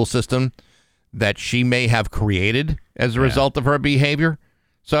that school system that she may have created as a result of her behavior.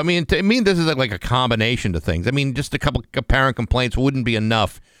 So, I mean, to me, this is like a combination of things. I mean, just a couple of parent complaints wouldn't be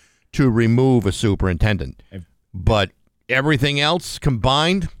enough to remove a superintendent. But everything else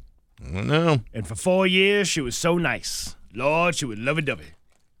combined, I don't know. And for 4 years, she was so nice. Lord, she was lovey-dovey.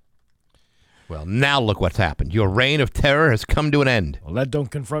 Well, now look what's happened. Your reign of terror has come to an end. Well, that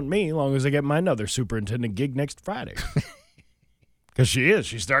don't confront me as long as I get my another superintendent gig next Friday. Because she is.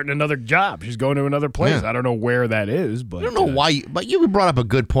 She's starting another job. She's going to another place. Yeah. I don't know where that is. But I don't know why, but you brought up a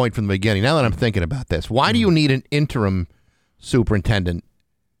good point from the beginning. Now that I'm thinking about this, why do you need an interim superintendent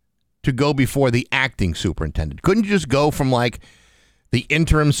to go before the acting superintendent? Couldn't you just go from like the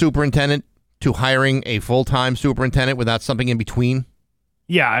interim superintendent to hiring a full-time superintendent without something in between?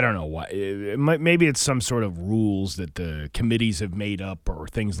 Yeah, I don't know why. Maybe it's some sort of rules that the committees have made up or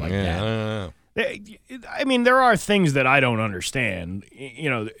things like that. I don't know. I mean, there are things that I don't understand,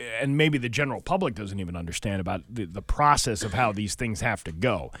 and maybe the general public doesn't even understand about the process of how these things have to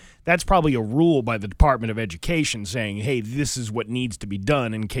go. That's probably a rule by the Department of Education saying, hey, this is what needs to be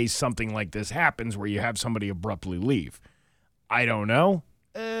done in case something like this happens where you have somebody abruptly leave. I don't know.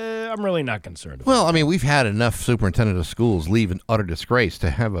 I'm really not concerned about Well, I mean, we've had enough superintendent of schools leave in utter disgrace to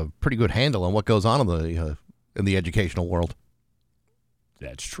have a pretty good handle on what goes on in the educational world.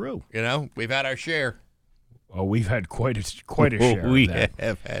 That's true. We've had our share. Oh, we've had quite a share We of that.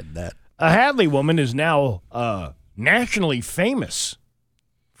 have had that. A Hadley woman is now nationally famous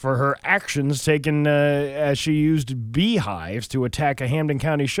for her actions taken as she used beehives to attack a Hampden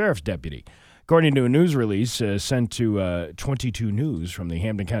County Sheriff's deputy. According to a news release sent to 22 News from the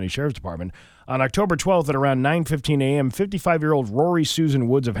Hampden County Sheriff's Department, on October 12th at around 9:15 a.m., 55-year-old Rory Susan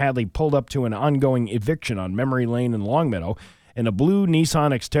Woods of Hadley pulled up to an ongoing eviction on Memory Lane in Longmeadow in a blue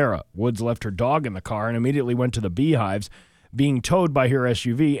Nissan Xterra. Woods left her dog in the car and immediately went to the beehives, being towed by her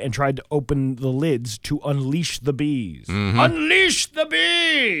SUV, and tried to open the lids to unleash the bees. Unleash the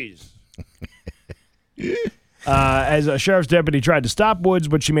bees! As a sheriff's deputy tried to stop Woods,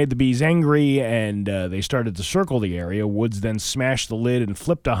 but she made the bees angry, and they started to circle the area. Woods then smashed the lid and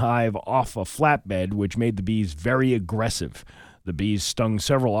flipped a hive off a flatbed, which made the bees very aggressive. The bees stung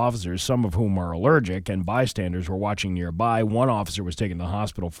several officers, some of whom are allergic, and bystanders were watching nearby. One officer was taken to the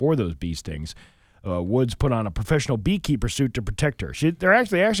hospital for those bee stings. Woods put on a professional beekeeper suit to protect her. They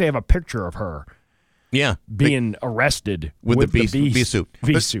actually have a picture of her. Yeah, being arrested with the bee suit.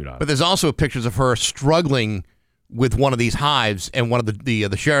 Bee suit on. But there's also pictures of her struggling with one of these hives and one of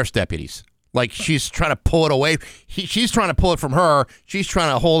the sheriff's deputies. Like she's trying to pull it away. She's trying to pull it from her. She's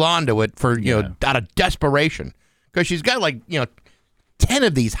trying to hold on to it for out of desperation because she's got 10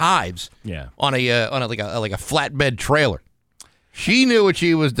 of these hives. On a flatbed trailer. She knew what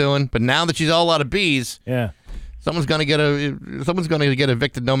she was doing, but now that she's all out of bees. Someone's going to get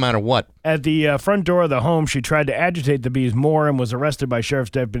evicted no matter what. At the front door of the home, she tried to agitate the bees more and was arrested by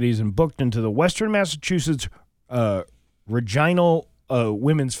sheriff's deputies and booked into the Western Massachusetts Reginal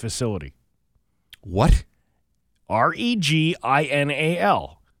Women's Facility. What? Reginal.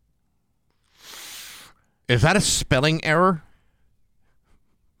 Is that a spelling error?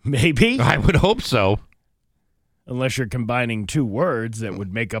 Maybe. I would hope so. Unless you're combining two words that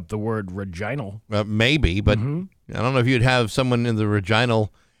would make up the word reginal. Maybe, but I don't know if you'd have someone in the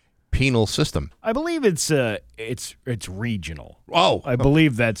reginal penal system. I believe it's regional. Oh. I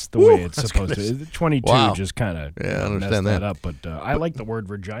believe that's the way it's supposed to. 22 just kind of I understand that up, but I like the word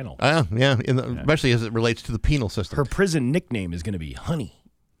reginal. Especially as it relates to the penal system. Her prison nickname is going to be Honey.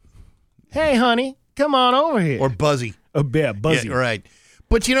 Hey, honey, come on over here. Or Buzzy. Yeah, Buzzy. Yeah, right.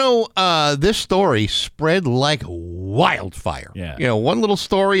 But, this story spread like wildfire. Yeah. One little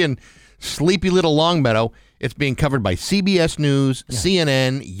story in sleepy little Longmeadow, It's being covered by CBS News,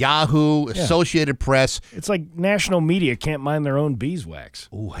 CNN, Yahoo, Associated Press. It's like national media can't mind their own beeswax.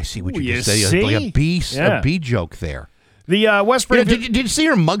 Oh, I see what you you just said. see? Like a bee joke there. The West Springfield. Did you see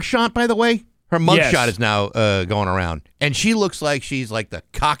her mugshot, by the way? Her mugshot is now going around, and she looks like she's like the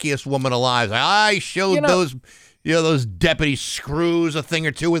cockiest woman alive. Like, I showed those deputy screws a thing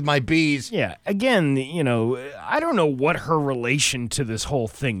or two with my bees. Yeah. Again, I don't know what her relation to this whole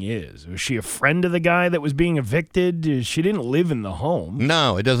thing is. Was she a friend of the guy that was being evicted? She didn't live in the home.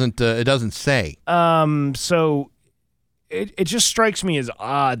 No, it doesn't. It doesn't say. So it just strikes me as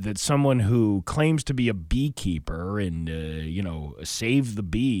odd that someone who claims to be a beekeeper and save the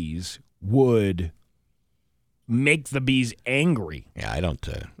bees would make the bees angry. Yeah, I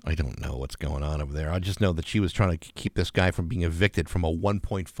don't know what's going on over there. I just know that she was trying to keep this guy from being evicted from a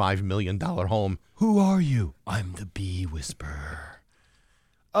 $1.5 million home. Who are you? I'm the bee whisperer.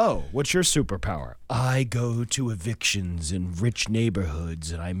 Oh, what's your superpower? I go to evictions in rich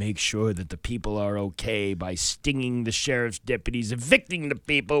neighborhoods and I make sure that the people are okay by stinging the sheriff's deputies, evicting the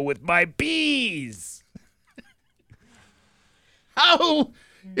people with my bees. How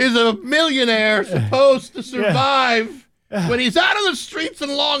is a millionaire supposed to survive when he's out of the streets in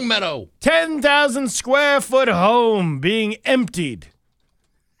Longmeadow? 10,000 square foot home being emptied.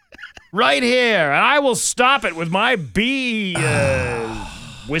 Right here. And I will stop it with my bee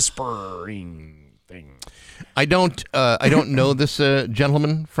whispering thing. I don't know this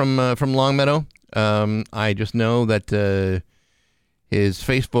gentleman from Longmeadow. I just know that his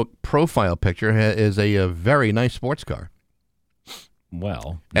Facebook profile picture is a very nice sports car.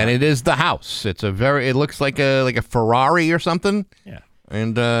 Well, and it is the house. It looks like a Ferrari or something. Yeah.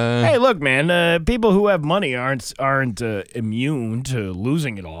 And hey, look, man. People who have money aren't immune to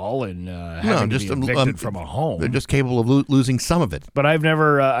losing it all and having to be evicted from a home. They're just capable of losing some of it. But I've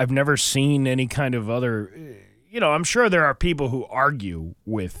never seen any kind of other. I'm sure there are people who argue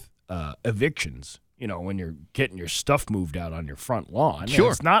with evictions. When you're getting your stuff moved out on your front lawn. Sure.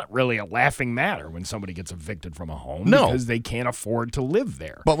 And it's not really a laughing matter when somebody gets evicted from a home because they can't afford to live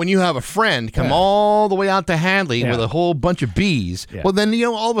there. But when you have a friend come all the way out to Hadley with a whole bunch of bees, well, then,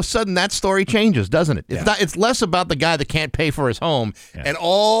 all of a sudden that story changes, doesn't it? It's less about the guy that can't pay for his home and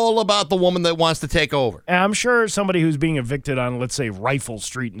all about the woman that wants to take over. And I'm sure somebody who's being evicted on, let's say, Rifle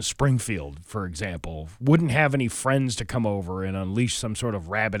Street in Springfield, for example, wouldn't have any friends to come over and unleash some sort of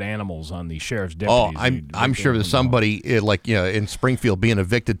rabid animals on the sheriff's deputies. I'm sure there's somebody in Springfield being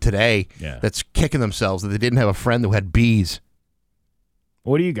evicted today that's kicking themselves that they didn't have a friend who had bees.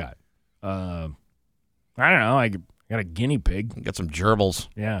 What do you got? I don't know. I got a guinea pig. Got some gerbils.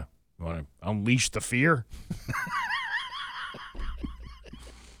 Yeah. You want to unleash the fear?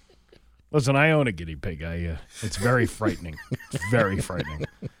 Listen, I own a guinea pig. It's very frightening. It's very frightening.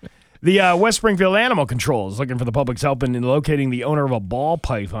 The West Springfield Animal Control is looking for the public's help in locating the owner of a ball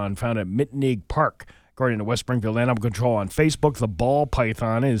python found at Mittenig Park. According to West Springfield Animal Control on Facebook, the ball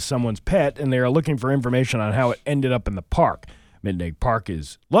python is someone's pet, and they are looking for information on how it ended up in the park. Mittenig Park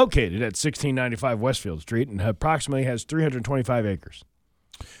is located at 1695 Westfield Street and approximately has 325 acres.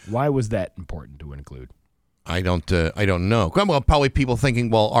 Why was that important to include? I don't know. Well, probably people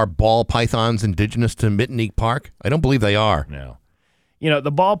thinking, are ball pythons indigenous to Mittenig Park? I don't believe they are. No.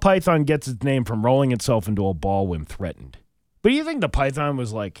 The ball python gets its name from rolling itself into a ball when threatened. But do you think the python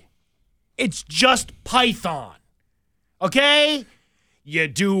was like, it's just python, okay? You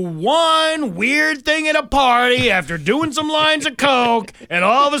do one weird thing at a party after doing some lines of coke, and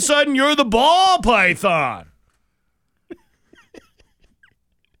all of a sudden you're the ball python.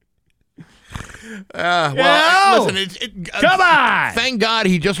 Listen, come on! Thank God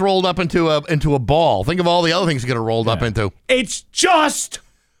he just rolled up into a ball. Think of all the other things he could have rolled up into. It's just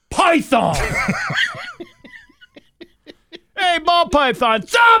python. Hey, ball python,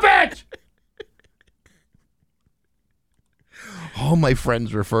 stop it! All my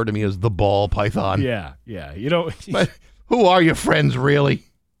friends refer to me as the ball python. Yeah. But who are your friends, really?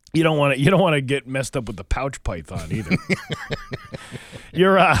 You don't want to get messed up with the pouch python either.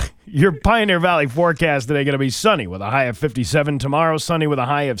 Your Pioneer Valley forecast today going to be sunny with a high of 57. Tomorrow, sunny with a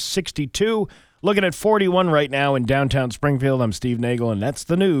high of 62. Looking at 41 right now in downtown Springfield. I'm Steve Nagel, and that's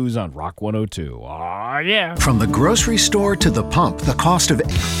the news on Rock 102. Oh, yeah. From the grocery store to the pump, the cost of...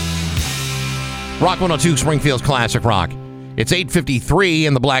 Rock 102, Springfield's Classic Rock. It's 8:53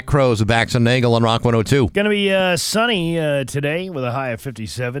 in the Black Crows with Bax and Nagel on Rock 102. Going to be sunny today with a high of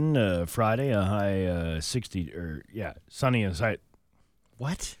 57. Friday, a high 60. Sunny and high.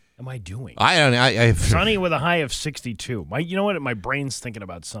 What am I doing? I don't know. Sunny with a high of 62. You know what? My brain's thinking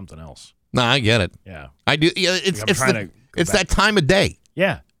about something else. No, I get it. Yeah. I do. Yeah, it's that time of day.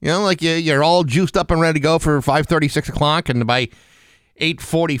 Yeah. You know, like you're all juiced up and ready to go for 5:30, 6 o'clock, and by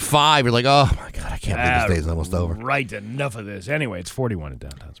 8:45, you're like, oh, my God, I can't believe this day's almost over. Right, enough of this. Anyway, it's 41 in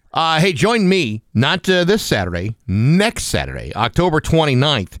downtown Spring. Hey, join me, not this Saturday, next Saturday, October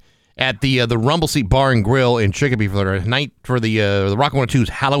 29th, at the Rumble Seat Bar and Grill in Chicopee for the night for the Rock 102's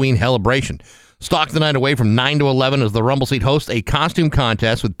Halloween Celebration. Stock the night away from 9 to 11 as the Rumble Seat hosts a costume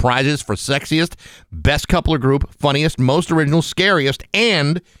contest with prizes for sexiest, best couple or group, funniest, most original, scariest,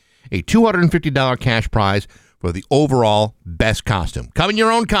 and a $250 cash prize for the overall best costume. Come in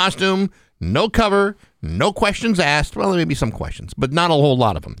your own costume, no cover, no questions asked. Well, there may be some questions, but not a whole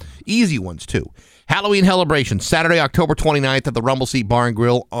lot of them. Easy ones, too. Halloween Celebration, Saturday, October 29th at the Rumble Seat Bar and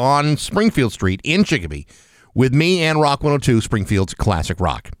Grill on Springfield Street in Chicopee with me and Rock 102, Springfield's Classic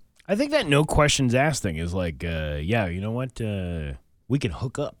Rock. I think that no questions asked thing is like, yeah, you know what? We can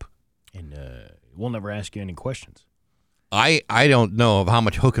hook up, and we'll never ask you any questions. I don't know of how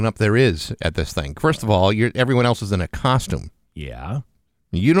much hooking up there is at this thing. First of all, everyone else is in a costume. Yeah.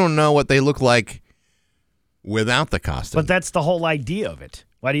 You don't know what they look like without the costume. But that's the whole idea of it.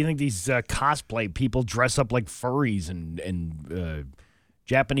 Why do you think these cosplay people dress up like furries and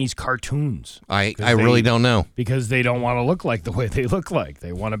Japanese cartoons? I really don't know. Because they don't want to look like the way they look like.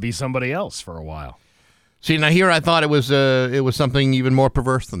 They want to be somebody else for a while. See, now here I thought it was something even more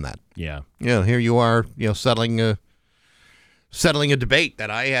perverse than that. Yeah. Yeah, here you are, settling a debate that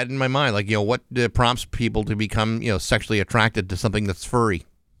I had in my mind. Like, what prompts people to become, sexually attracted to something that's furry?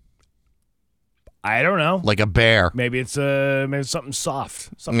 I don't know. Like a bear. Maybe it's something soft.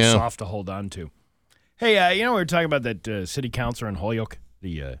 Something soft to hold on to. Hey, we were talking about that city councilor in Holyoke,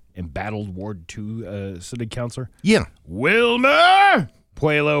 the embattled Ward 2 city councilor? Yeah. Wilmer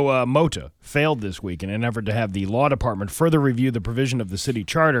Puelo Mota failed this week in an effort to have the law department further review the provision of the city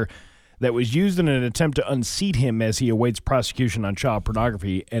charter that was used in an attempt to unseat him as he awaits prosecution on child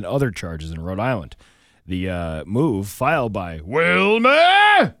pornography and other charges in Rhode Island. The move, filed by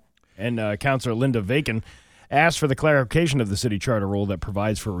Wilmer and Councilor Linda Vacan, asked for the clarification of the city charter rule that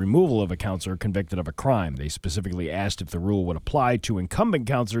provides for removal of a councilor convicted of a crime. They specifically asked if the rule would apply to incumbent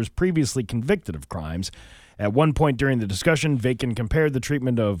councilors previously convicted of crimes. At one point during the discussion, Vacan compared the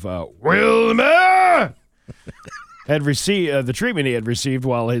treatment of Wilmer the treatment he had received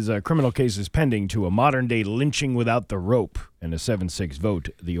while his criminal case is pending to a modern-day lynching without the rope. In a 7-6 vote,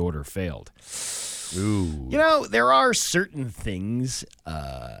 the order failed. Ooh. There are certain things.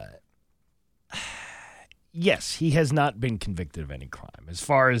 Yes, he has not been convicted of any crime. As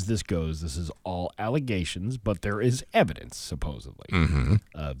far as this goes, this is all allegations, but there is evidence, supposedly,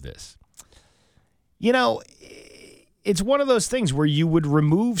 of this. It's one of those things where you would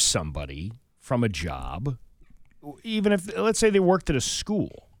remove somebody from a job, even if, let's say they worked at a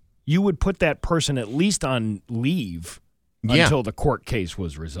school, you would put that person at least on leave until the court case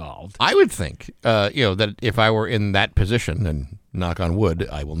was resolved. I would think, that if I were in that position, and knock on wood,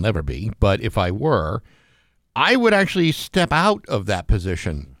 I will never be, but if I were, I would actually step out of that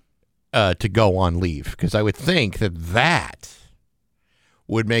position to go on leave, because I would think that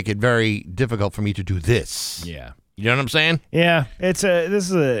would make it very difficult for me to do this. Yeah. You know what I'm saying? Yeah, this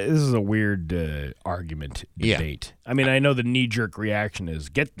is a weird argument debate. Yeah. I mean, I know the knee-jerk reaction is,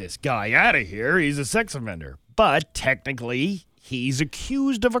 get this guy out of here, he's a sex offender. But technically, he's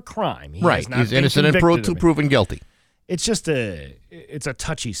accused of a crime. He's innocent and proven guilty. It's just it's a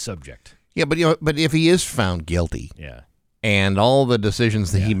touchy subject. Yeah, but if he is found guilty, and all the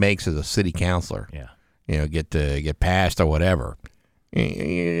decisions that he makes as a city councilor, get passed or whatever,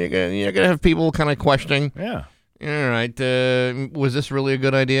 you're gonna have people kind of questioning. Yeah. All right. Was this really a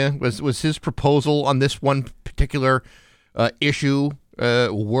good idea? Was his proposal on this one particular issue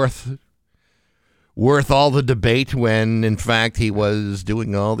worth all the debate when, in fact, he was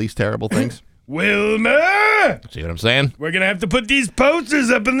doing all these terrible things? Wilmer! See what I'm saying? We're going to have to put these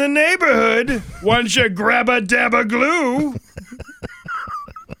posters up in the neighborhood. Once you grab a dab of glue.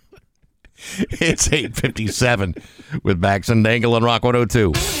 It's 8:57 with Bax and Dangle on Rock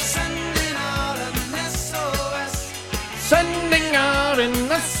 102. Sending out an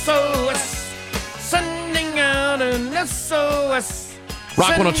SOS. Sending out an SOS.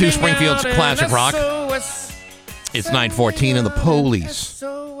 Rock 102, Springfield's Classic Rock. It's 9:14 and the Police.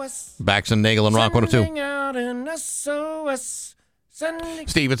 Bax and Nagel and Rock 102.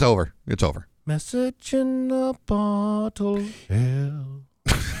 Steve, it's over. It's over. Message in a bottle.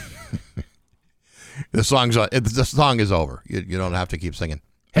 The song is over. You don't have to keep singing.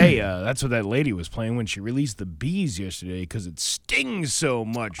 Hey, that's what that lady was playing when she released the bees yesterday because it stings so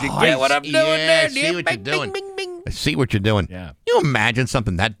much. You get what I'm doing there? I see what you're doing. I see what you're doing. Yeah. You imagine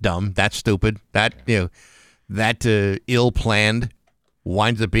something that dumb, that stupid, that ill-planned,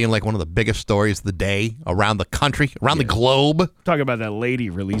 winds up being like one of the biggest stories of the day around the country, around the globe. Talking about that lady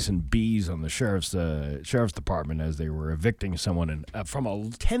releasing bees on the sheriff's department as they were evicting someone from a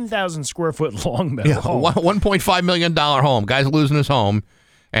 10,000 square foot Longmeadow home. $1.5 million home. Guy's losing his home,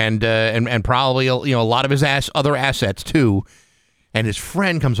 and probably a lot of his other assets too. And his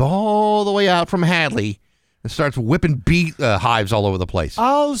friend comes all the way out from Hadley and starts whipping bee hives all over the place.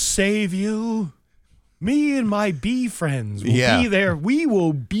 I'll save you. Me and my bee friends will be there. We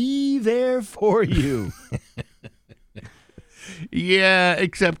will be there for you. Yeah,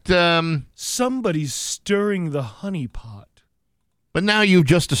 except somebody's stirring the honey pot. But now you've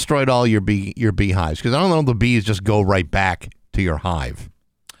just destroyed all your beehives, because I don't know if the bees just go right back to your hive.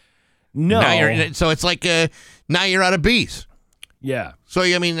 No. So it's like now you're out of bees. Yeah. So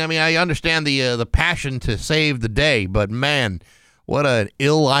I mean, I understand the passion to save the day, but man, what an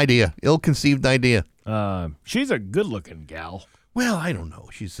ill-conceived idea. She's a good-looking gal. Well, I don't know.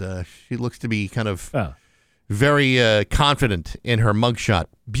 She looks to be kind of very confident in her mugshot.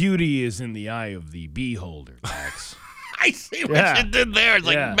 Beauty is in the eye of the beholder, Max. I see what you did there. It's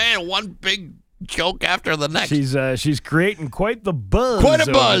like, man, one big joke after the next. She's creating quite the buzz. Quite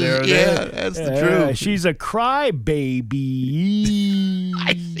a buzz. There. That's the truth. She's a crybaby.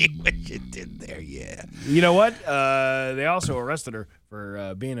 I see what you did there. Yeah. You know what? They also arrested her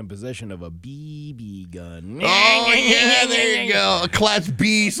for being in possession of a BB gun. Oh, yeah, there you go. A Class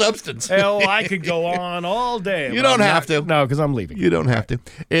B substance. Hell, I could go on all day. You don't have to. No, because I'm leaving. You don't have to.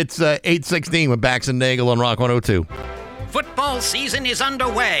 It's 8:16 with Bax and Nagel on Rock 102. Football season is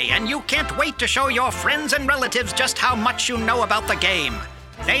underway, and you can't wait to show your friends and relatives just how much you know about the game.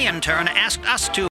 They, in turn, asked us to